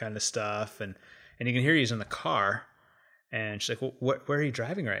and that kind of stuff. And you can hear he's in the car. And she's like, well, where are you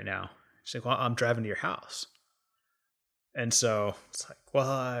driving right now? She's like, well, I'm driving to your house. And so it's like,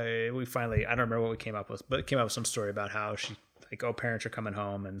 well, we finally, I don't remember what we came up with, but it came up with some story about how she, like, oh, parents are coming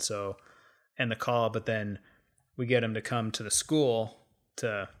home. And so, end the call, but then we get him to come to the school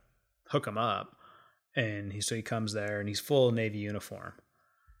to hook him up. And so he comes there, and he's full Navy uniform.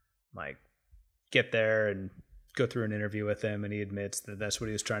 Like, get there and go through an interview with him, and he admits that that's what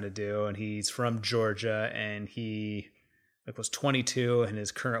he was trying to do. And he's from Georgia, and he was 22, and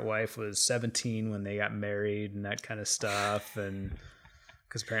his current wife was 17 when they got married, and that kind of stuff. And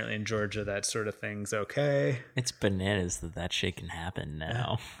because apparently in Georgia that sort of thing's okay. It's bananas that shit can happen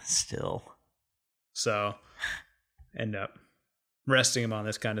now. Still. So end up arresting him on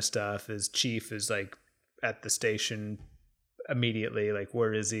this kind of stuff. His chief is like at the station immediately, like,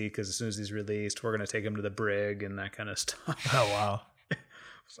 where is he? Because as soon as he's released, we're going to take him to the brig and that kind of stuff. Oh, wow.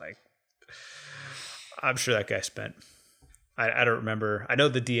 It's like, I'm sure that guy spent, I don't remember. I know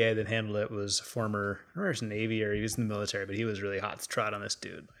the DA that handled it was former, I don't know if it was Navy or he was in the military, but he was really hot to trot on this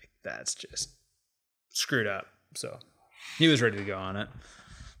dude. Like, that's just screwed up. So he was ready to go on it.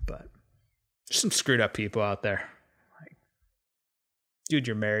 But there's some screwed up people out there. Like, dude,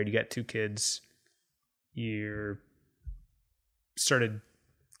 you're married, you got 2 kids, you're started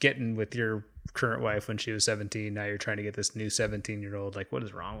getting with your current wife when she was 17. Now you're trying to get this new 17-year-old. Like, what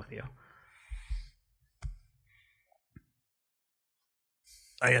is wrong with you?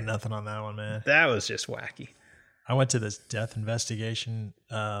 I got nothing on that one, man. That was just wacky. I went to this death investigation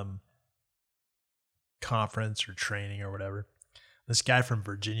conference or training or whatever. This guy from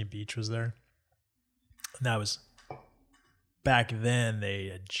Virginia Beach was there. And that was back then. They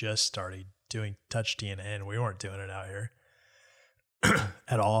had just started doing touch DNA, and we weren't doing it out here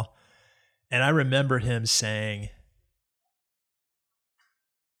at all. And I remember him saying,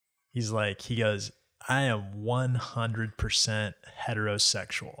 he goes, I am 100%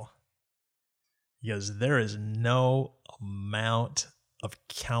 heterosexual. He goes, there is no amount of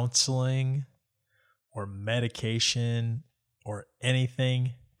counseling or medication or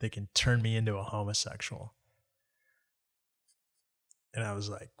anything that can turn me into a homosexual. And I was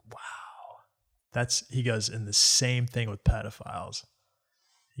like, wow. He goes, and the same thing with pedophiles.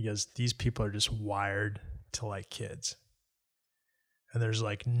 He goes, these people are just wired to like kids. And there's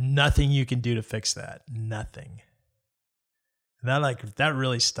like nothing you can do to fix that. Nothing. And that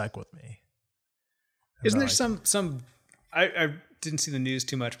really stuck with me. Isn't there some I didn't see the news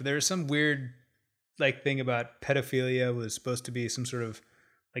too much, but there was some weird like thing about pedophilia was supposed to be some sort of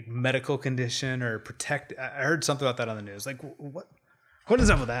like medical condition or protect. I heard something about that on the news. Like what is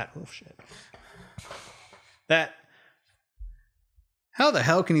up with that? Oh shit. How the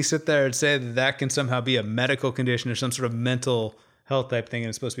hell can you sit there and say that can somehow be a medical condition or some sort of mental health type thing and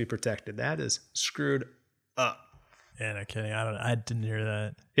it's supposed to be protected? That is screwed up. Yeah, no kidding. I didn't hear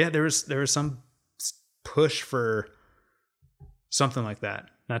that. Yeah, there was some push for something like that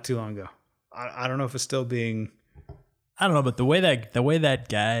not too long ago. I don't know if it's still being. I don't know, but the way that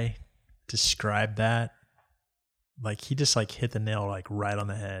guy described that, like he just like hit the nail like right on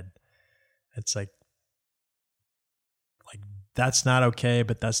the head. It's like that's not okay,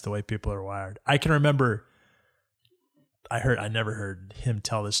 but that's the way people are wired. I can remember. I never heard him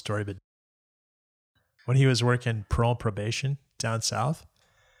tell this story, but when he was working parole and probation down south,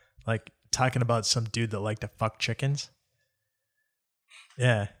 like talking about some dude that liked to fuck chickens.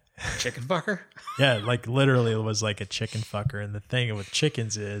 Yeah. Chicken fucker? Yeah, like literally it was like a chicken fucker. And the thing with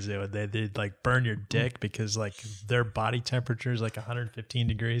chickens is they'd like burn your dick because like their body temperature is like 115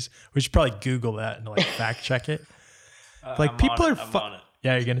 degrees. We should probably Google that and like fact check it. Like people are on it.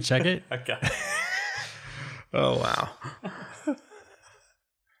 Yeah, you're gonna check it? Okay. Oh wow.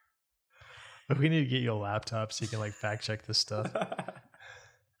 We need to get you a laptop so you can like fact check this stuff.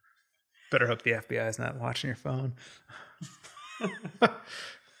 Better hope the FBI is not watching your phone.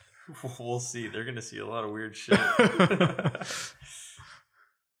 We'll see. They're going to see a lot of weird shit.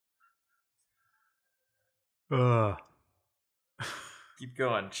 Keep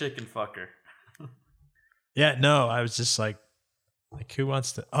going. Chicken fucker. Yeah, no, I was just like who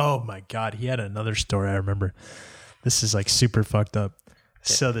wants to? Oh my God. He had another story. I remember. This is like super fucked up.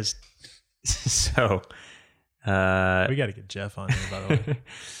 Okay. So we got to get Jeff on here, by the way.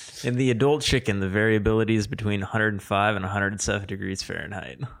 In the adult chicken, the variability is between 105 and 107 degrees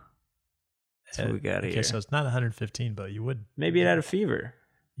Fahrenheit. That's what we got here. Okay, so it's not 115, but you would. Maybe it had a fever.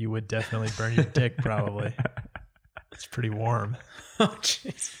 You would definitely burn your dick, probably. It's pretty warm. Oh,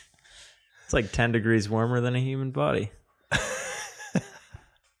 jeez. It's like 10 degrees warmer than a human body.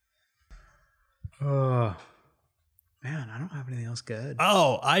 Oh, man, I don't have anything else good.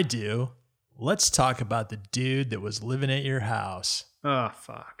 Oh, I do. Let's talk about the dude that was living at your house. Oh,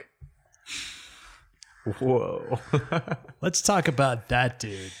 fuck. Whoa. Let's talk about that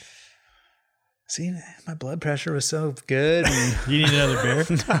dude. See, my blood pressure was so good. And you need another beer?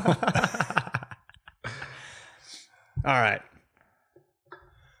 No. All right.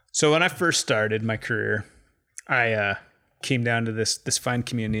 So when I first started my career, I came down to this fine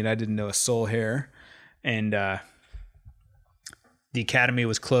community and I didn't know a soul here. And the academy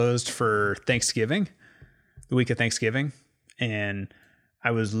was closed for Thanksgiving, the week of Thanksgiving. And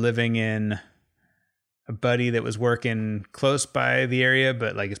I was living in a buddy that was working close by the area,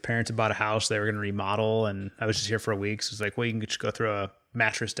 but like his parents had bought a house they were going to remodel. And I was just here for a week. So it's like, well, you can just go throw a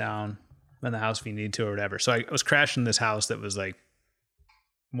mattress down in the house if you need to or whatever. So I was crashing this house that was like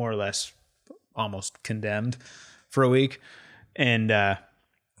more or less almost condemned for a week. And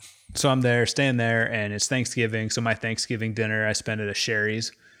so I'm there, staying there, and it's Thanksgiving. So my Thanksgiving dinner, I spent at a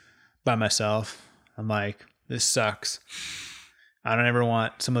Sherry's by myself. I'm like, this sucks. I don't ever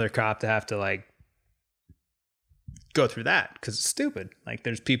want some other cop to have to like go through that because it's stupid. Like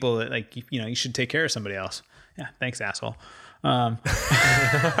there's people that like, you should take care of somebody else. Yeah. Thanks, asshole. And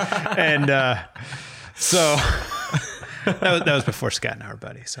so that was before Scott and I were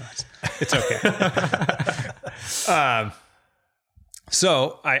buddies. So it's okay.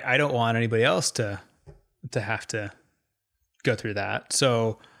 So I don't want anybody else to have to go through that.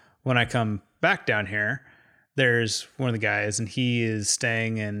 So when I come back down here, there's one of the guys and he is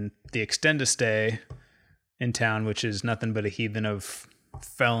staying in the extend-a-stay in town, which is nothing but a heathen of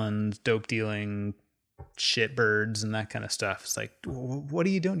felons, dope dealing, shit birds and that kind of stuff. It's like, what are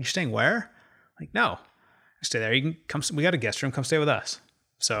you doing? You're staying where? Like, no, stay there. You can come. We got a guest room. Come stay with us.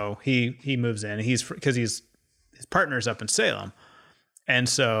 So he moves in. Because his partner's up in Salem, and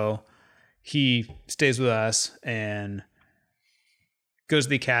so he stays with us and goes to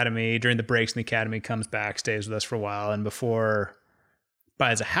the academy during the breaks in the academy. Comes back, stays with us for a while, and before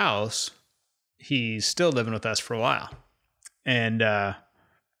buys a house, he's still living with us for a while. And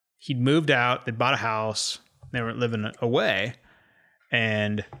he'd moved out. They bought a house. They were living away,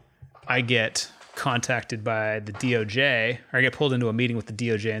 and I get contacted by the DOJ, or I get pulled into a meeting with the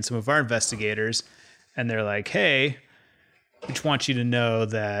DOJ and some of our investigators, and they're like, "Hey, we just want you to know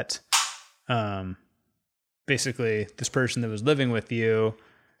that basically this person that was living with you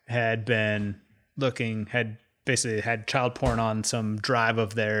had basically had child porn on some drive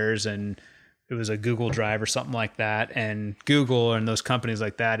of theirs, and it was a Google Drive or something like that. And Google and those companies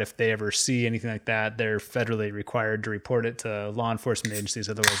like that, if they ever see anything like that, they're federally required to report it to law enforcement agencies.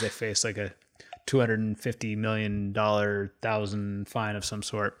 Otherwise, they face like a $250 million fine of some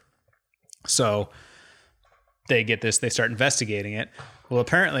sort. So they get this, they start investigating it. Well,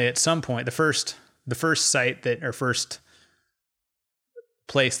 apparently at some point, the first site first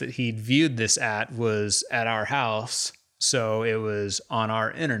place that he'd viewed this at was at our house. So it was on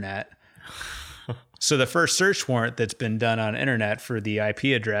our internet. So the first search warrant that's been done on internet for the IP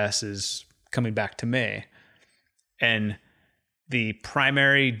address is coming back to me. And the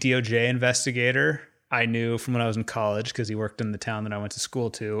primary DOJ investigator I knew from when I was in college because he worked in the town that I went to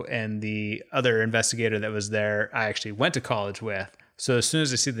school to. And the other investigator that was there, I actually went to college with. So as soon as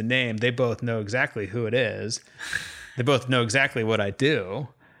they see the name, they both know exactly who it is. They both know exactly what I do.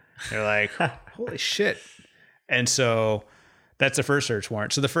 They're like, holy shit. And so that's the first search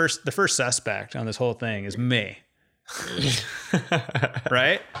warrant. So the first suspect on this whole thing is me.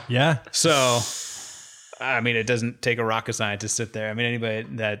 Right? Yeah. So, I mean, it doesn't take a rocket scientist to sit there. I mean, anybody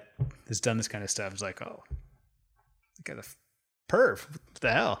that has done this kind of stuff is like, oh, you got a perv. What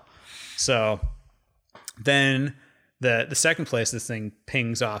the hell? So then the second place this thing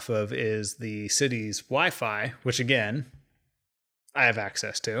pings off of is the city's Wi-Fi, which again, I have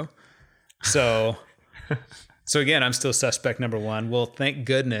access to. So again, I'm still suspect number one. Well, thank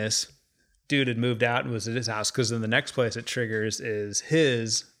goodness dude had moved out and was at his house, because then the next place it triggers is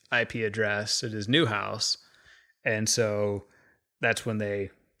his IP address at his new house. And so that's when the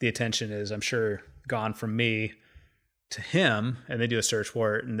attention is, I'm sure, gone from me to him, and they do a search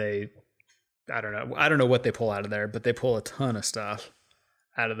warrant, and I don't know what they pull out of there, but they pull a ton of stuff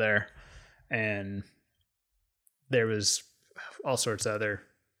out of there. And there was all sorts of other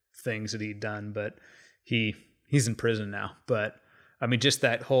things that he'd done, but he's in prison now. But I mean, just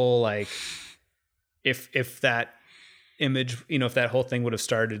that whole, like, if that image, if that whole thing would have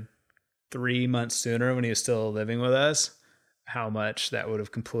started 3 months sooner when he was still living with us, how much that would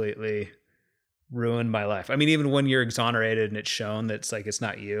have completely ruined my life. I mean, even when you're exonerated and it's shown that it's like, it's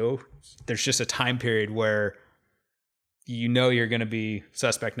not you, there's just a time period where you're going to be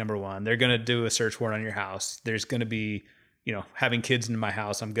suspect number one. They're going to do a search warrant on your house. There's going to be, having kids in my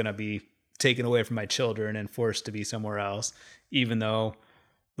house, I'm going to be taken away from my children and forced to be somewhere else, even though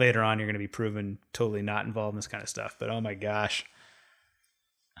later on you're going to be proven totally not involved in this kind of stuff. But oh my gosh,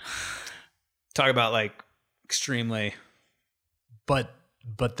 talk about like extremely.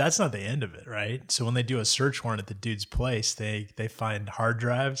 But that's not the end of it, right? So when they do a search warrant at the dude's place, they find hard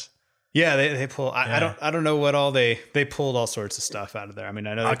drives. Yeah, they pull. I don't know what all they pulled all sorts of stuff out of there. I mean,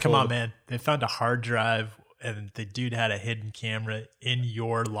 I know. Come on, man! They found a hard drive, and the dude had a hidden camera in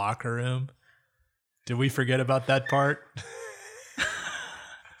your locker room. Did we forget about that part?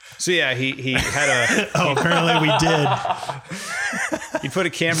 So yeah, he had a. Oh, apparently we did. He put a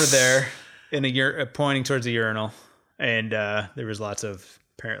camera there in pointing towards the urinal, and there was lots of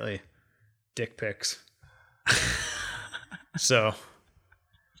apparently dick pics. So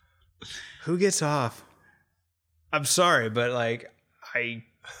who gets off? I'm sorry, but like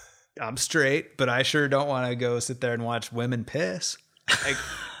I'm straight, but I sure don't want to go sit there and watch women piss. Like,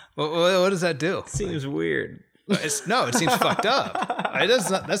 what does that do? Seems weird. It seems fucked up.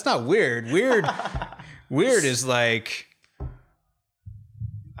 That's not weird. Weird is like,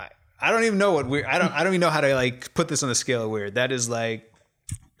 I don't even know what weird. I don't even know how to like put this on the scale of weird. That is like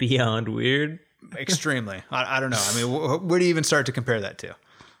beyond weird. Extremely. I don't know. I mean, where do you even start to compare that to?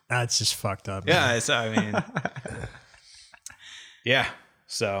 That's just fucked up. Yeah. Yeah.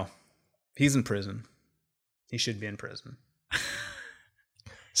 So he's in prison. He should be in prison.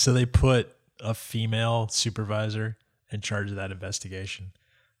 So they put a female supervisor in charge of that investigation.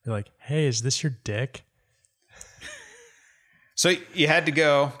 They're like, hey, is this your dick? So you had to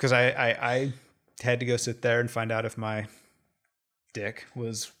go, because I had to go sit there and find out if my dick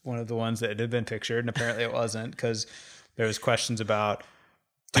was one of the ones that had been pictured, and apparently it wasn't, because there was questions about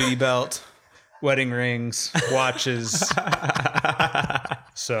duty belt, wedding rings, watches.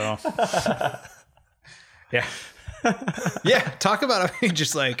 So yeah, talk about it.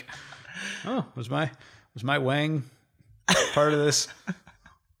 Just like, oh, was my wang part of this?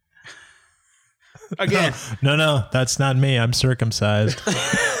 Again, No, that's not me. I'm circumcised.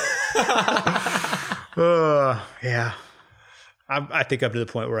 Yeah. I think up to the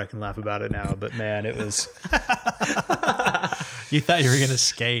point where I can laugh about it now, but man, it was. You thought you were gonna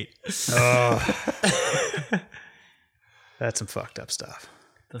skate. That's some fucked up stuff.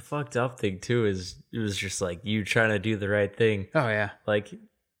 The fucked up thing too is it was just like you trying to do the right thing. Oh yeah. Like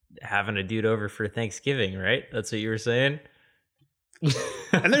having a dude over for Thanksgiving, right? That's what you were saying.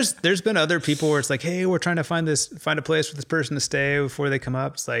 And there's been other people where it's like, hey, we're trying to find a place for this person to stay before they come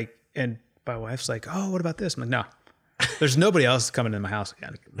up. It's like, and my wife's like, oh, what about this? I'm like, no. There's nobody else coming in my house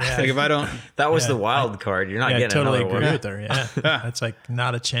again. Yeah. Like if I don't, That was the wild card. You're not getting totally another agree one. with her. Yeah. That's like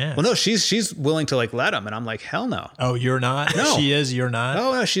not a chance. well, no, she's willing to like let them, and I'm like, hell no. Oh, you're not? No. She is, you're not?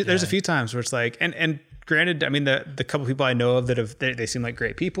 Oh, no, there's a few times where it's like, and granted, I mean, the couple people I know of that they seem like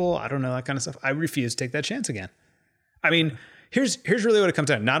great people. I don't know, that kind of stuff. I refuse to take that chance again. I mean, here's really what it comes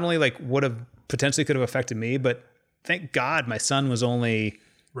down to. Not only like what have potentially could have affected me, but thank God my son was only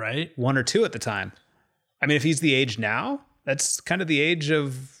Right. 1 or 2 at the time. I mean, if he's the age now, that's kind of the age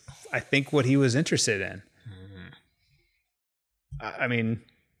of, I think, what he was interested in. I mean,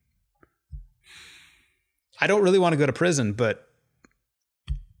 I don't really want to go to prison, but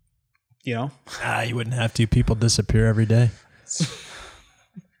you know, You wouldn't have to. People disappear every day.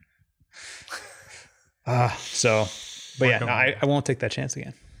 so, but yeah, no, I won't take that chance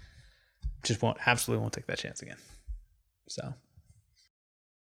again. Absolutely won't take that chance again. So,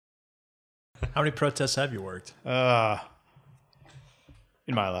 How many protests have you worked?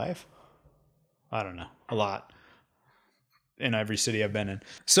 in my life, I don't know, a lot in every city I've been in.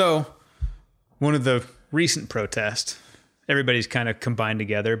 So one of the recent protests, everybody's kind of combined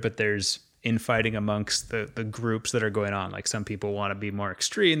together, but there's infighting amongst the groups that are going on. Like some people want to be more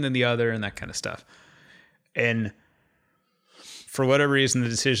extreme than the other and that kind of stuff. And for whatever reason, the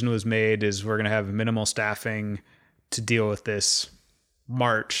decision was made is we're going to have minimal staffing to deal with this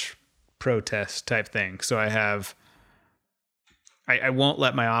march protest type thing. So I won't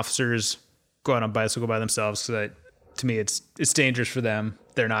let my officers go out on bicycle by themselves, so that to me it's dangerous for them.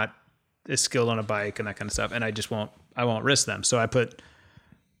 They're not as skilled on a bike and that kind of stuff, and I won't risk them. So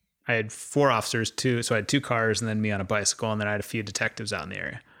I had 4 officers, so I had 2 cars and then me on a bicycle, and then I had a few detectives out in the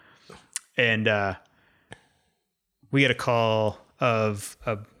area. And we get a call of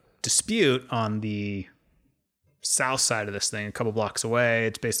a dispute on the south side of this thing, a couple blocks away.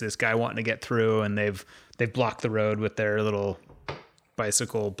 It's basically this guy wanting to get through, and they've blocked the road with their little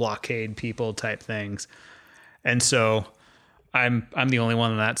bicycle blockade people type things. And so I'm the only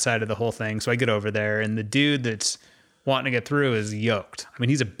one on that side of the whole thing. So I get over there, and the dude that's wanting to get through is yoked. I mean,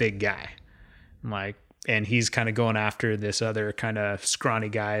 he's a big guy. And he's kind of going after this other kind of scrawny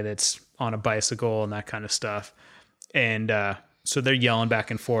guy that's on a bicycle and that kind of stuff. And so they're yelling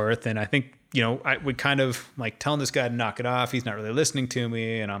back and forth. And I think, I would kind of like telling this guy to knock it off. He's not really listening to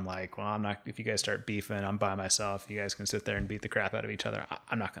me. And I'm like, well, I'm not, if you guys start beefing, I'm by myself. You guys can sit there and beat the crap out of each other.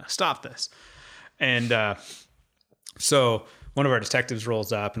 I'm not going to stop this. And so one of our detectives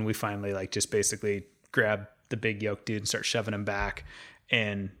rolls up, and we finally like just basically grab the big yoke dude and start shoving him back.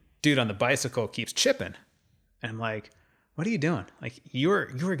 And dude on the bicycle keeps chipping. And I'm like, what are you doing? Like, you are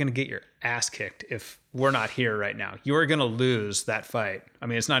going to get your ass kicked if we're not here right now. You are going to lose that fight. I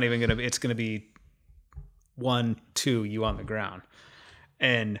mean, it's not even going to be, it's going to be 1-2 you on the ground.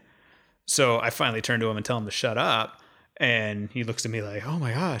 And so I finally turn to him and tell him to shut up. And he looks at me like, oh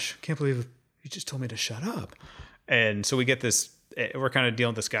my gosh, can't believe you just told me to shut up. And so we get this, we're kind of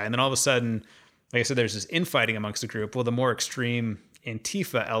dealing with this guy. And then all of a sudden, like I said, there's this infighting amongst the group. Well, the more extreme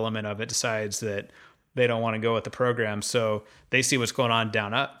Antifa element of it decides that they don't want to go with the program. So they see what's going on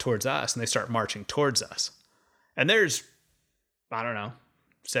down up towards us, and they start marching towards us. And there's, I don't know,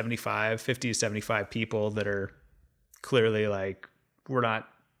 50 to 75 people that are clearly like, we're not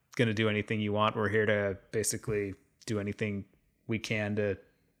going to do anything you want. We're here to basically do anything we can to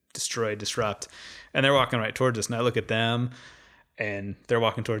destroy, disrupt. And they're walking right towards us. And I look at them, and they're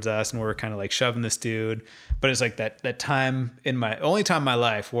walking towards us, and we're kind of like shoving this dude. But it's like that time only time in my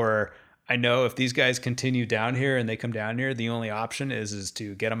life where I know if these guys continue down here and they come down here, the only option is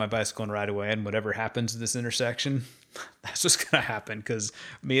to get on my bicycle and ride away, and whatever happens at this intersection, that's what's going to happen, because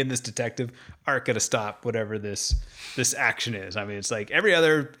me and this detective aren't going to stop whatever this action is. I mean, it's like every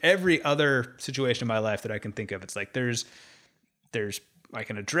other situation in my life that I can think of. It's like there's I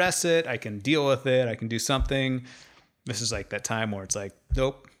can address it, I can deal with it, I can do something. This is like that time where it's like,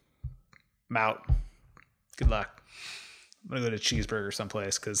 nope, I'm out. Good luck. I'm going to go to Cheeseburger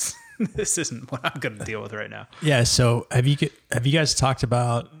someplace, because this isn't what I'm going to deal with right now. Yeah. So have you guys talked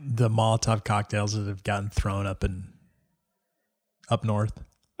about the Molotov cocktails that have gotten thrown up north?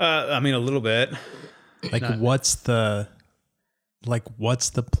 I mean, a little bit. Like, what's the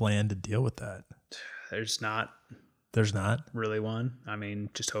plan to deal with that? There's not really one. I mean,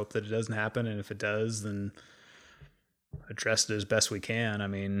 just hope that it doesn't happen. And if it does, then address it as best we can. I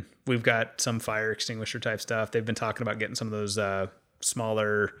mean, we've got some fire extinguisher type stuff. They've been talking about getting some of those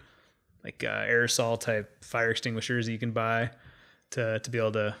smaller, like aerosol type fire extinguishers that you can buy to be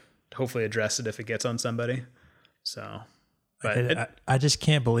able to hopefully address it if it gets on somebody. So, but I just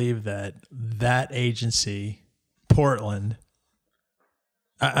can't believe that agency, Portland.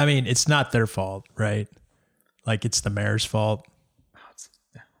 I mean, it's not their fault, right? Like, it's the mayor's fault.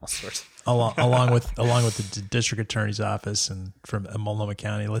 All sorts. along with the district attorney's office and from Multnomah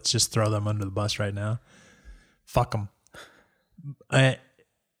County. Let's just throw them under the bus right now. Fuck them.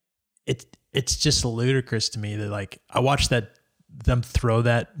 It's just ludicrous to me that, like, I watched them throw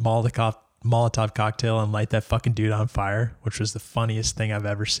that Molotov cocktail and light that fucking dude on fire, which was the funniest thing I've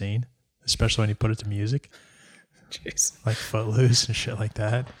ever seen, especially when you put it to music. Jeez. Like Footloose and shit like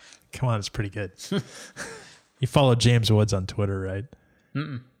that. Come on, it's pretty good. You follow James Woods on Twitter, right?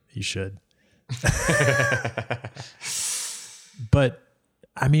 Mm-mm. You should. But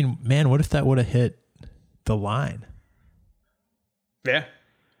I mean, man, what if that would have hit the line? Yeah.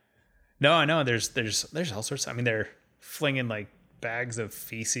 No, I know. There's all sorts. I mean, they're flinging like bags of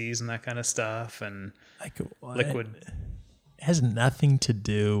feces and that kind of stuff, and like liquid. It has nothing to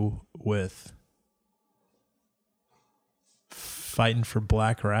do with fighting for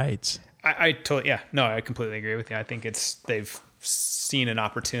black rights. I totally, yeah. No, I completely agree with you. I think they've seen an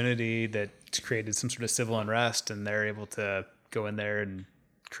opportunity that created some sort of civil unrest, and they're able to go in there and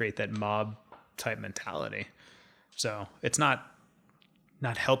create that mob type mentality. So it's not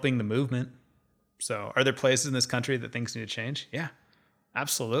helping the movement. So are there places in this country that things need to change? Yeah,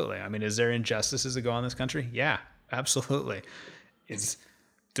 absolutely. I mean, is there injustices that go on in this country? Yeah, absolutely. Is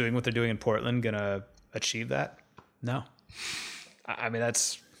doing what they're doing in Portland going to achieve that? No. I mean,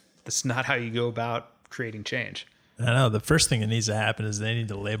 that's not how you go about creating change. I know. The first thing that needs to happen is they need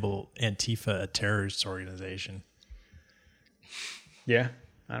to label Antifa a terrorist organization. Yeah.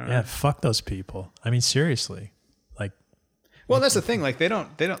 I don't know. Yeah, fuck those people. I mean, seriously. Like, well, that's the thing. Like, they don't,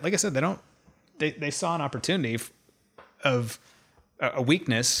 like I said, they saw an opportunity of a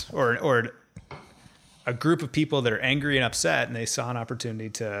weakness or a group of people that are angry and upset, and they saw an opportunity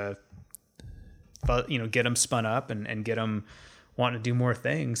to, get them spun up and get them wanting to do more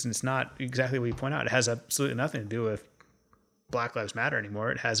things. And it's not exactly what you point out. It has absolutely nothing to do with Black Lives Matter anymore.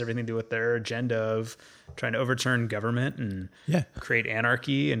 It has everything to do with their agenda of trying to overturn government and create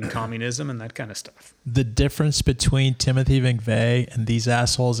anarchy and communism and that kind of stuff. The difference between Timothy McVeigh and these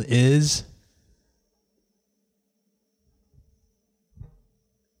assholes is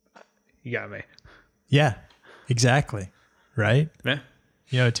you got me. Yeah, exactly. Right? Yeah.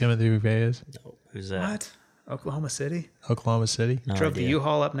 You know who Timothy McVeigh is? No, who's that? What? Oklahoma City? Oklahoma City? No Drove idea. the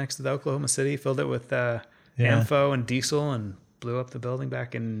U-Haul up next to the Oklahoma City, filled it with Amfo and diesel, and blew up the building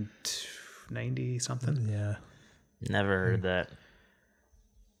back in 90 something. Yeah. Never heard that.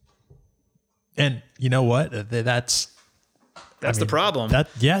 And you know what? That's the problem.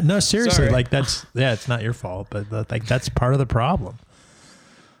 Seriously. Sorry. Like, it's not your fault, but like, that's part of the problem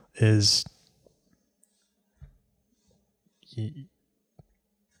is,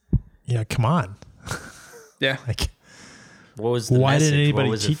 come on. Yeah. Like, What was the why message? didn't anybody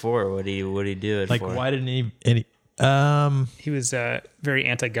what was it for? What did he do it like, for? why didn't any, He was very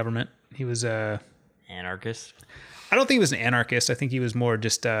anti-government. He was Anarchist? I don't think he was an anarchist. I think he was more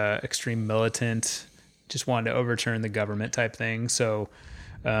just extreme militant, just wanted to overturn the government type thing. So,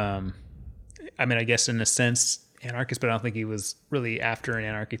 I mean, I guess in a sense, anarchist, but I don't think he was really after an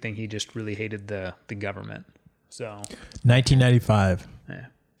anarchy thing. He just really hated the government. So 1995. Yeah.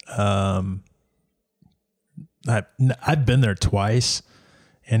 I've been there twice,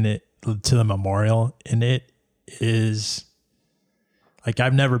 and to the memorial, and it is like,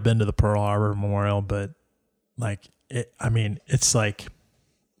 I've never been to the Pearl Harbor Memorial, but like it's like,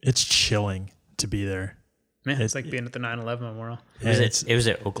 it's chilling to be there. Man, it's like being at the 9/11 memorial. It was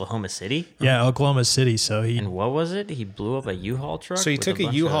at Oklahoma City? Yeah, Oklahoma City. So And what was it? He blew up a U-Haul truck? So he with took a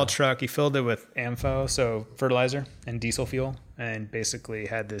bunch U-Haul of- truck, he filled it with AMFO, so fertilizer and diesel fuel, and basically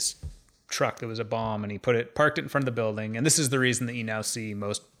had this truck that was a bomb, and he parked it in front of the building. And this is the reason that you now see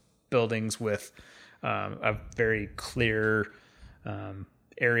most buildings with a very clear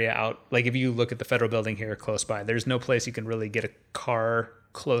area out. Like if you look at the federal building here close by, there's no place you can really get a car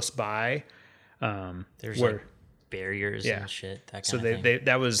close by. There's like barriers and shit. That kind of thing.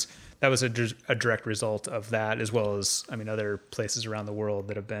 That was a direct result of that, as well as other places around the world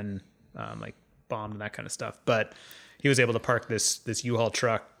that have been like bombed and that kind of stuff. But he was able to park this U-Haul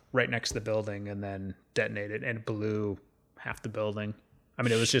truck right next to the building and then detonate it, and it blew half the building. I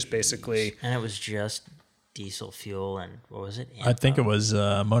mean, it was just basically, and it was just diesel fuel and what was it? I think it was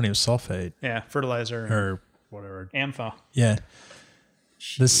ammonium sulfate. Yeah, fertilizer or whatever. AMFO. Yeah.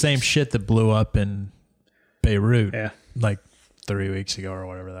 Jeez. The same shit that blew up in Beirut like 3 weeks ago or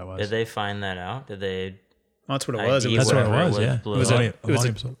whatever that was. Did they find that out? Did they? Well, that's what it was. That's what it was, yeah.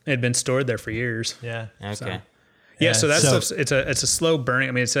 It had been stored there for years. Yeah. Okay. So that stuff's, it's a slow burning.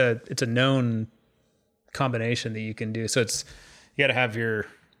 I mean, it's a known combination that you can do. So you got to have your,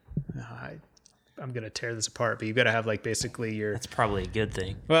 I'm going to tear this apart, but you've got to have like basically your. That's probably a good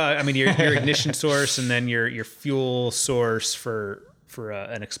thing. Well, I mean, your ignition source and then your fuel source for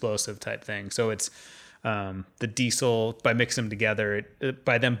an explosive type thing. So it's the diesel, by mixing them together,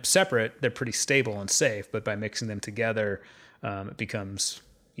 by them separate, they're pretty stable and safe, but by mixing them together, it becomes,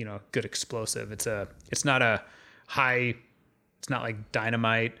 good explosive. It's not a high, it's not like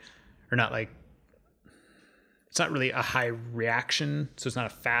dynamite, or not like, it's not really a high reaction. So it's not a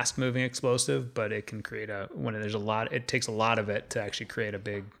fast moving explosive, but it can create it takes a lot of it to actually create a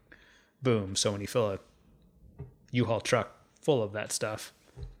big boom. So when you fill a U-Haul truck full of that stuff,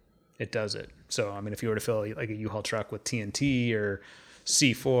 it does it. So, I mean, if you were to fill like a U-Haul truck with TNT or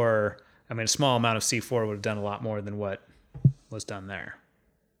C4, I mean, a small amount of C4 would have done a lot more than what was done there.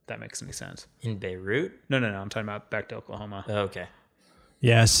 If that makes any sense. In Beirut? No. I'm talking about back to Oklahoma. Oh, okay.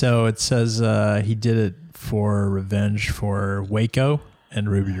 Yeah, so it says he did it for revenge for Waco and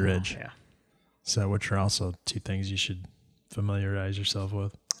Ruby Ridge. Yeah. So, which are also two things you should familiarize yourself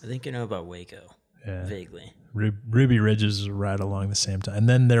with. I think I know about Waco. Yeah. Vaguely. Ruby Ridge is right along the same time. And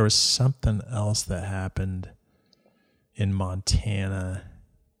then there was something else that happened in Montana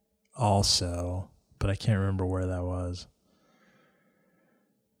also, but I can't remember where that was.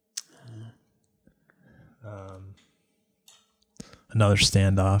 Another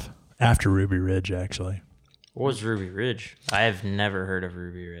standoff after Ruby Ridge, actually. What was Ruby Ridge? I have never heard of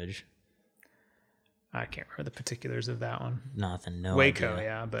Ruby Ridge. I can't remember the particulars of that one. Nothing. No Waco, idea.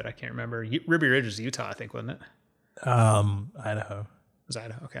 yeah, but I can't remember. Ruby Ridge was Utah, I think, wasn't it? Idaho. It was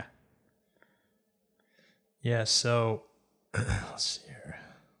Idaho, okay. Yeah, so let's see here.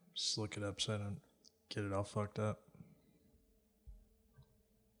 Just look it up so I don't get it all fucked up.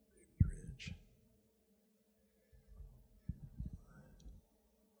 Ruby Ridge.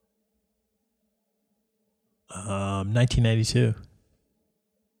 1992.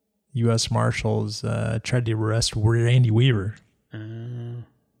 U.S. Marshals tried to arrest Randy Weaver. And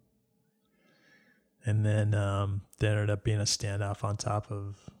then there ended up being a standoff on top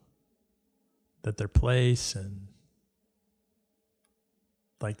of their place, and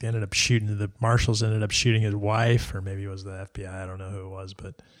like the marshals ended up shooting his wife, or maybe it was the FBI. I don't know who it was,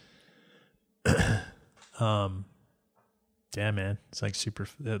 but yeah, man, it's like super.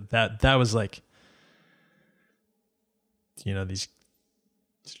 That was like, these.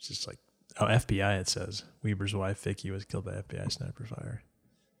 It's just like, FBI, it says. Weaver's wife, Vicky, was killed by FBI sniper fire.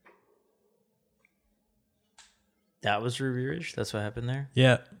 That was Ruby Ridge? That's what happened there?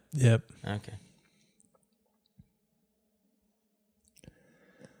 Yeah. Yep. Okay.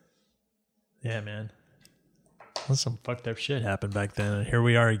 Yeah, man. Well, some fucked up shit happened back then, and here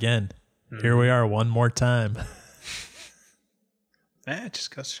we are again. Here we are one more time. It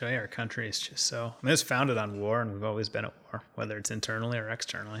just goes to show you our country is just so. I mean, it's founded on war, and we've always been at war, whether it's internally or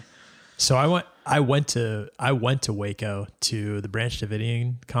externally. So I went to Waco to the Branch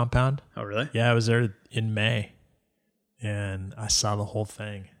Davidian compound. Oh, really? Yeah, I was there in May, and I saw the whole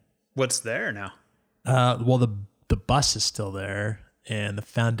thing. What's there now? Well, the bus is still there, and the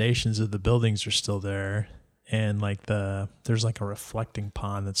foundations of the buildings are still there, and like there's like a reflecting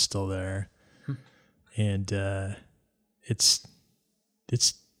pond that's still there, and it's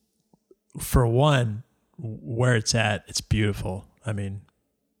for one, where it's at, it's beautiful. I mean,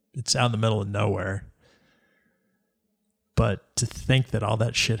 it's out in the middle of nowhere. But to think that all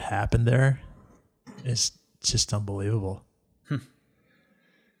that shit happened there is just unbelievable.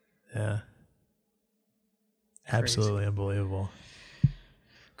 Yeah. Absolutely unbelievable.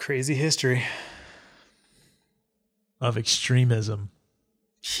 Crazy history. Of extremism.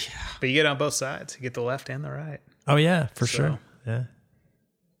 But you get on both sides. You get the left and the right. Oh, yeah, for sure. Yeah,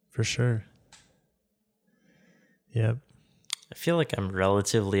 for sure. Yep. I feel like I'm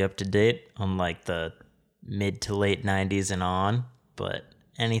relatively up to date on like the mid to late 90s and on, but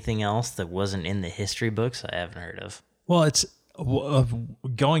anything else that wasn't in the history books, I haven't heard of. Well, it's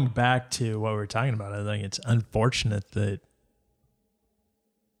going back to what we were talking about. I think it's unfortunate that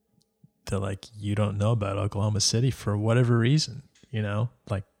like you don't know about Oklahoma City for whatever reason, you know,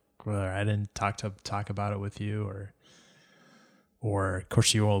 like whether I didn't talk about it with you or of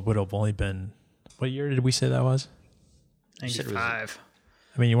course you would have only been, what year did we say that was? 95.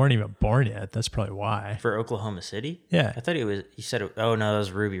 I mean, you weren't even born yet. That's probably why. For Oklahoma City? Yeah. I thought you said, oh no, that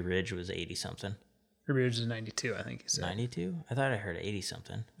was Ruby Ridge was 80 something. Ruby Ridge is 92, I think you said. 92? I thought I heard 80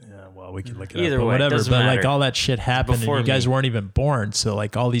 something. Yeah, well, we can look it Either up, but way, whatever. doesn't But like matter. all that shit happened and Before you guys me. weren't even born. So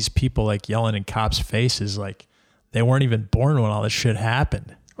like all these people like yelling in cops' faces, like they weren't even born when all this shit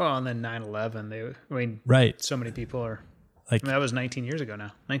happened. Well, and then 9/11. Right. So many people are. Like, that was 19 years ago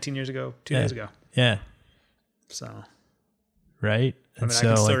now. 19 years ago, 2 Yeah. days ago. Yeah. So. Right. I mean, I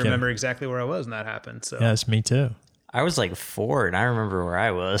can still remember exactly where I was when that happened. So. Yes, me too. I was like 4 and I remember where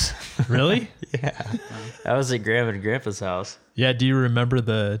I was. Really? Yeah. I was at Grandma and Grandpa's house. Yeah. Do you remember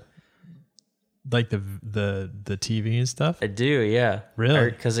the TV and stuff? I do, yeah.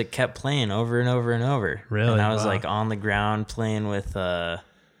 Really? Because it kept playing over and over and over. Really? And I was Wow. like on the ground playing with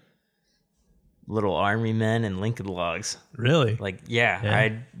little army men and Lincoln logs. Really? Like, yeah, Yeah.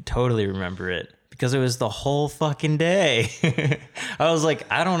 I totally remember it because it was the whole fucking day. I was like,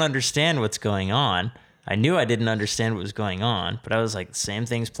 I don't understand what's going on. I knew I didn't understand what was going on, but I was like, the same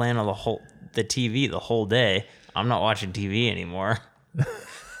thing's playing on the TV the whole day. I'm not watching TV anymore.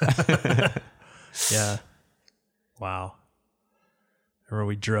 Yeah. Wow. I remember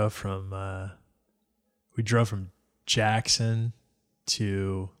we drove from Jackson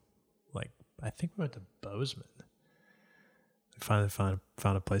to I think we went to Bozeman. We finally found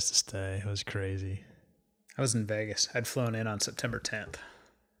a place to stay. It was crazy. I was in Vegas. I'd flown in on September 10th.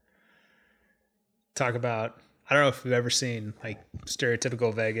 Talk about, I don't know if you've ever seen like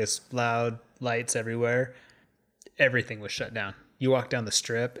stereotypical Vegas, loud lights everywhere. Everything was shut down. You walk down the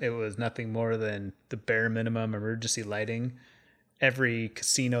strip, it was nothing more than the bare minimum emergency lighting. Every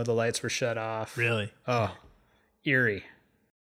casino, the lights were shut off. Really? Oh, eerie.